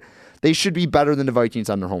better. They should be better than the Vikings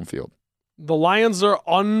on their home field. The Lions are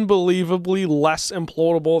unbelievably less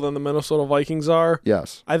implodable than the Minnesota Vikings are.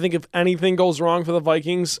 Yes. I think if anything goes wrong for the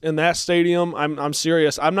Vikings in that stadium, I'm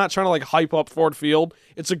serious. I'm not trying to like hype up Ford Field.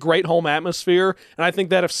 It's a great home atmosphere, and I think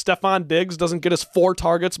that if Stephon Diggs doesn't get his 4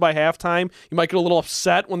 targets by halftime, you might get a little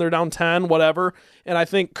upset when they're down 10, whatever. And I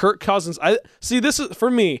think Kirk Cousins, this is for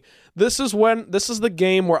me. This is the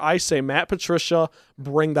game where I say, Matt Patricia,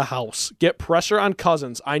 bring the house. Get pressure on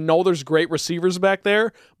Cousins. I know there's great receivers back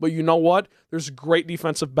there, but you know what? There's great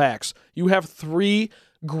defensive backs. You have 3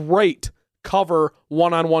 great cover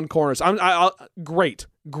one-on-one corners.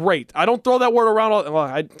 Great. I don't throw that word around. Well,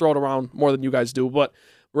 I throw it around more than you guys do, but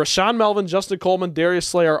Rashawn Melvin, Justin Coleman, Darius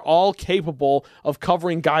Slay are all capable of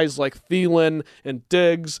covering guys like Thielen and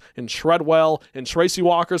Diggs and Treadwell, and Tracy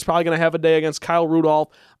Walker's probably going to have a day against Kyle Rudolph.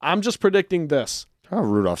 I'm just predicting this. Kyle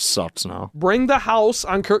Rudolph sucks now. Bring the house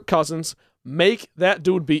on Kirk Cousins. Make that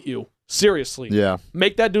dude beat you. Seriously. Yeah.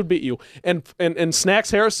 Make that dude beat you. And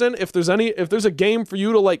Snacks Harrison, if there's a game for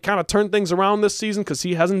you to like kind of turn things around this season because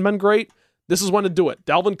he hasn't been great, this is when to do it.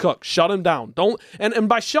 Dalvin Cook, shut him down. And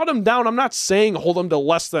by shut him down, I'm not saying hold him to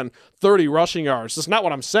less than 30 rushing yards. That's not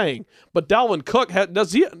what I'm saying. But Dalvin Cook, am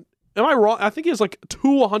I wrong? I think he has like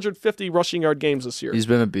 250 rushing yard games this year. He's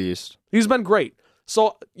been a beast. He's been great.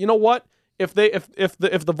 So you know what? If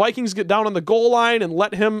the Vikings get down on the goal line and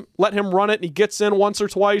let him run it and he gets in once or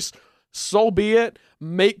twice, so be it.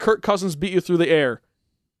 Make Kirk Cousins beat you through the air.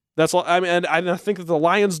 That's all. I mean, and I think that the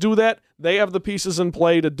Lions do that. They have the pieces in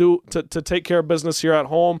play to take care of business here at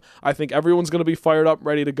home. I think everyone's going to be fired up,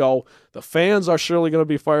 ready to go. The fans are surely going to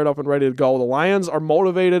be fired up and ready to go. The Lions are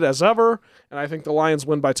motivated as ever, and I think the Lions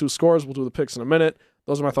win by 2 scores. We'll do the picks in a minute.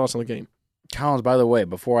 Those are my thoughts on the game. Collins, by the way,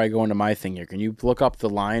 before I go into my thing here, can you look up the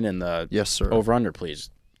line and the Yes, sir. over-under, please?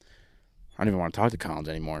 I don't even want to talk to Collins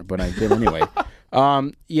anymore, but I did anyway.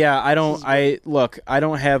 I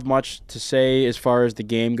don't have much to say as far as the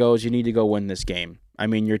game goes. You need to go win this game. I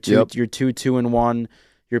mean, you're 2-1.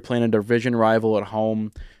 You're playing a division rival at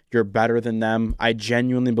home. You're better than them. I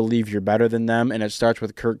genuinely believe you're better than them, and it starts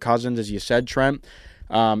with Kirk Cousins, as you said, Trent.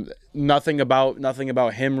 Nothing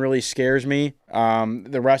about him really scares me.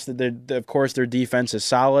 The rest of course, their defense is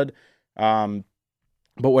solid.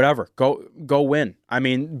 But whatever, go win. I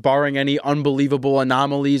mean, barring any unbelievable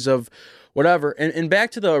anomalies of whatever. And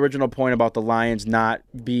back to the original point about the Lions not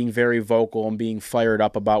being very vocal and being fired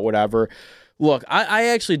up about whatever. Look, I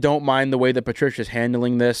actually don't mind the way that Patricia's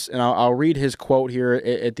handling this, and I'll read his quote here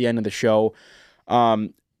at the end of the show.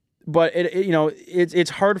 But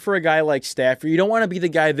it's hard for a guy like Stafford. You don't want to be the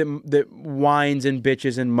guy that whines and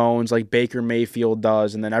bitches and moans like Baker Mayfield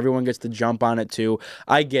does, and then everyone gets to jump on it too.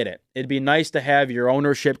 I get it. It'd be nice to have your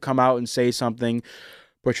ownership come out and say something.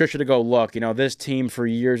 Patricia to go, look, this team for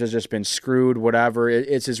years has just been screwed, whatever.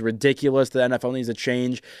 It's as ridiculous. The NFL needs to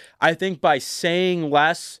change. I think by saying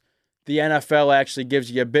less, the NFL actually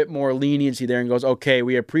gives you a bit more leniency there and goes, okay,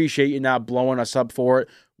 we appreciate you not blowing us up for it.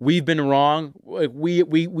 We've been wrong.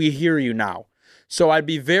 We hear you now. So I'd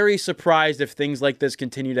be very surprised if things like this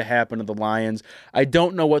continue to happen to the Lions. I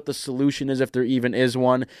don't know what the solution is, if there even is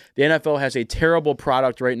one. The NFL has a terrible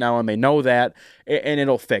product right now, and they know that, and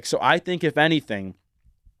it'll fix. So I think, if anything,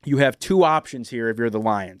 you have two options here if you're the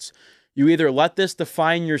Lions. You either let this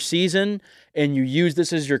define your season and you use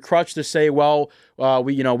this as your crutch to say, well,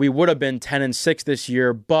 we would have been 10-6 this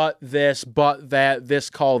year, but this, but that, this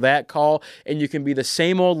call, that call, and you can be the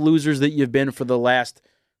same old losers that you've been for the last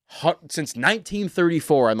since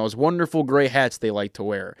 1934 on those wonderful gray hats they like to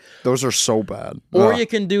wear. Those are so bad. Or you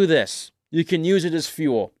can do this. You can use it as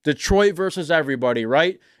fuel. Detroit versus everybody,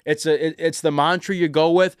 right? It's the mantra you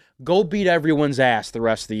go with. Go beat everyone's ass the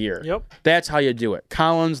rest of the year. Yep. That's how you do it.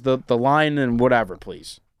 Collins, the line, and whatever,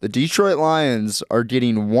 please. The Detroit Lions are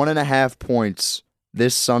getting 1.5 points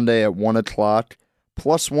this Sunday at 1 o'clock,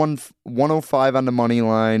 plus 105 on the money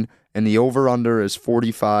line, and the over-under is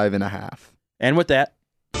 45.5. And with that,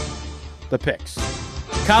 the picks.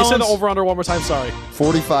 Collins, you said the over-under one more time, sorry.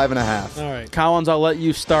 45.5. All right. Collins, I'll let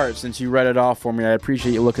you start since you read it off for me. I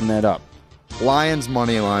appreciate you looking that up. Lions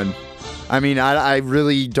money line. I mean, I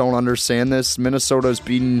really don't understand this. Minnesota's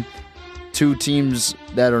beaten two teams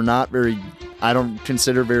that are not very, I don't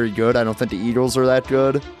consider very good. I don't think the Eagles are that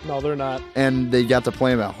good. No, they're not. And they got to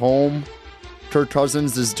play them at home. Kirk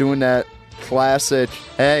Cousins is doing that classic,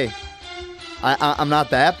 hey, I'm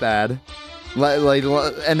not that bad.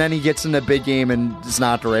 And then he gets in a big game and it's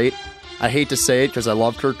not great. I hate to say it because I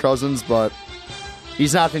love Kirk Cousins, but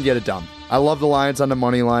he's not going to get it done. I love the Lions on the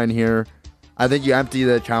money line here. I think you empty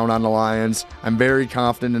the account on the Lions. I'm very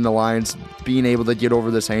confident in the Lions being able to get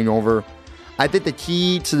over this hangover. I think the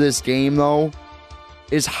key to this game, though,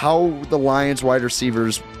 is how the Lions wide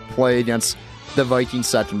receivers play against the Vikings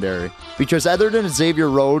secondary. Because other than Xavier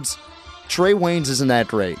Rhodes, Trey Waynes isn't that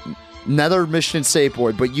great. Another Michigan State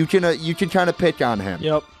boy, but you can kind of pick on him.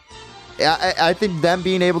 Yep. I think them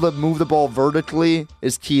being able to move the ball vertically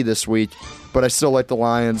is key this week, but I still like the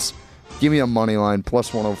Lions. Give me a money line,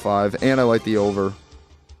 plus 105, and I like the over.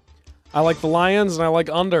 I like the Lions, and I like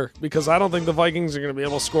under, because I don't think the Vikings are going to be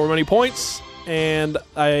able to score many points, and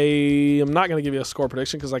I am not going to give you a score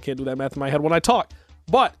prediction because I can't do that math in my head when I talk.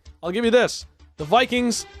 But I'll give you this. The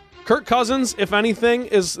Vikings, Kirk Cousins, if anything,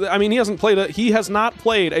 he has not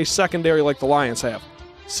played a secondary like the Lions have.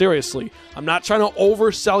 Seriously. I'm not trying to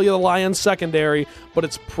oversell you the Lions secondary, but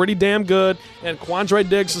it's pretty damn good. And Quandre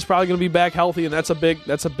Diggs is probably going to be back healthy, and that's a big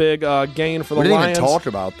gain for the Lions. We didn't even talk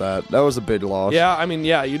about that. That was a big loss.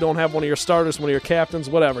 Yeah, you don't have one of your starters, one of your captains,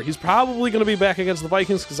 whatever. He's probably going to be back against the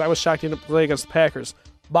Vikings because I was shocked he didn't play against the Packers.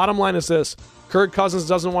 Bottom line is this. Kirk Cousins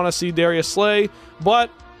doesn't want to see Darius Slay, but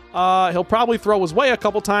he'll probably throw his way a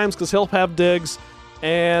couple times because he'll have Diggs,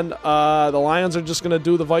 and the Lions are just going to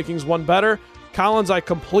do the Vikings one better. Collins, I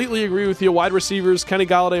completely agree with you. Wide receivers, Kenny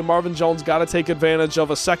Golladay, Marvin Jones, got to take advantage of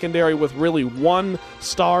a secondary with really one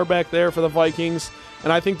star back there for the Vikings.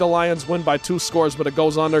 And I think the Lions win by 2 scores, but it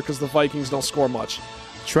goes under because the Vikings don't score much.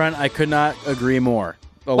 Trent, I could not agree more.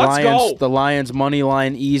 Let's go. The Lions money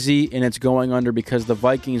line easy, and it's going under because the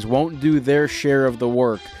Vikings won't do their share of the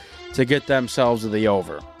work to get themselves to the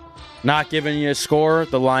over. Not giving you a score,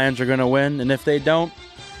 the Lions are going to win, and if they don't,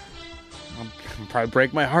 probably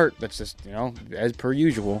break my heart. That's just, as per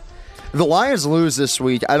usual. If the Lions lose this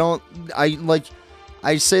week,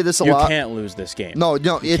 I say this a lot. You can't lose this game. No,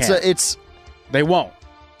 it's they won't.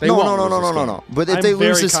 No. But if they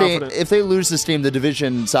lose this game, the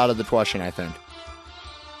division's out of the question, I think.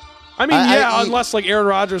 Unless Aaron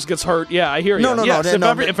Rodgers gets hurt. Yeah, I hear you.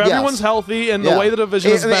 If everyone's healthy and the way the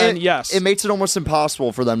division has been, yes. It makes it almost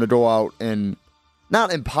impossible for them to go out and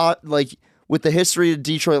with the history the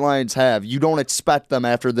Detroit Lions have, you don't expect them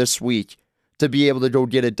after this week to be able to go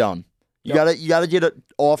get it done. You gotta get it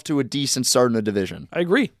off to a decent start in the division. I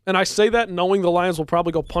agree. And I say that knowing the Lions will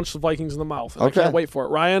probably go punch the Vikings in the mouth. And Okay. I can't wait for it.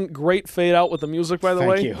 Ryan, great fade out with the music, by the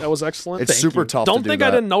Thank way. you. That was excellent. It's super tough to Don't do think that.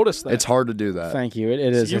 I didn't notice that. It's hard to do that. Thank you. It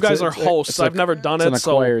is. You It's guys a- are it's hosts. a- I've never done it's it, an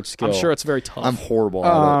so acquired skill. I'm sure it's very tough. I'm horrible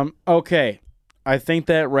at it. Okay. I think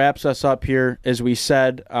that wraps us up here. As we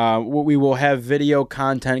said, we will have video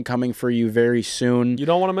content coming for you very soon. You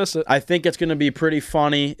don't want to miss it. I think it's going to be pretty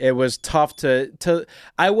funny. It was tough to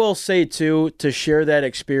I will say too, to share that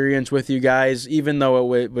experience with you guys, even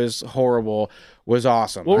though it was horrible, was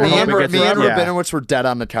awesome. Well, I Me hope and, it gets- me and yeah. Rabinowitz were dead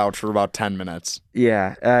on the couch for about 10 minutes.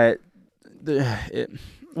 Yeah. We'll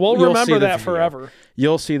You'll see remember the that video. forever.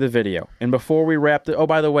 You'll see the video. And before we wrap the, oh,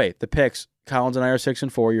 by the way, the picks, Collins and I are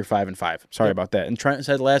 6-4. You're 5-5. Sorry about that. And Trent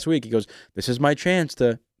said last week, he goes, "This is my chance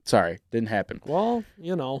to." Sorry, didn't happen. Well,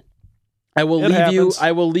 you know. I will It leave you. happens.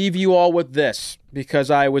 I will leave you all with this because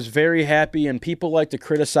I was very happy, and people like to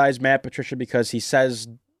criticize Matt Patricia because he says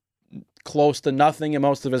close to nothing in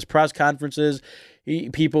most of his press conferences.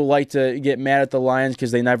 People like to get mad at the Lions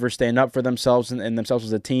because they never stand up for themselves and themselves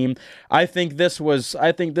as a team. I think this was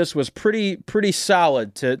pretty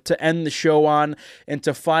solid to end the show on and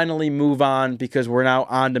to finally move on because we're now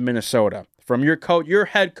on to Minnesota. From your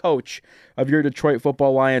head coach of your Detroit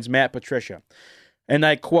Football Lions, Matt Patricia. And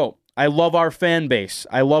I quote, "I love our fan base.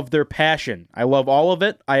 I love their passion. I love all of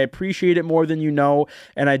it. I appreciate it more than you know.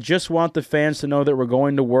 And I just want the fans to know that we're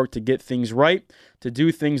going to work to get things right, to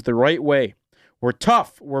do things the right way. We're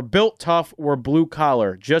tough. We're built tough. We're blue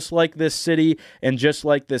collar. Just like this city and just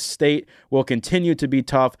like this state will continue to be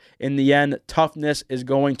tough. In the end, toughness is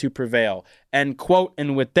going to prevail." End quote.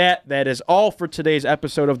 And with that, that is all for today's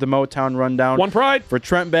episode of the Motown Rundown. One pride. For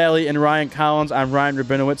Trent Bailey and Ryan Collins, I'm Ryan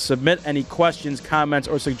Rabinowitz. Submit any questions, comments,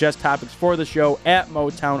 or suggest topics for the show at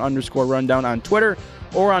Motown_Rundown on Twitter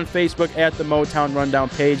or on Facebook at the Motown Rundown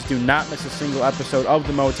page. Do not miss a single episode of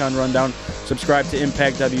the Motown Rundown. Subscribe to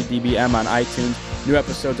Impact WDBM on iTunes. New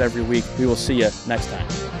episodes every week. We will see you next time.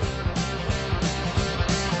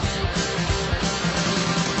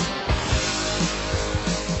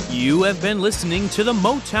 You have been listening to the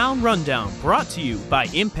Motown Rundown, brought to you by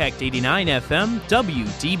Impact 89 FM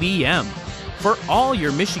WDBM. For all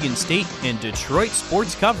your Michigan State and Detroit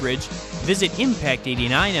sports coverage, visit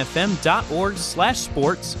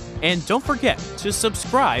impact89fm.org/sports, and don't forget to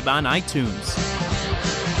subscribe on iTunes.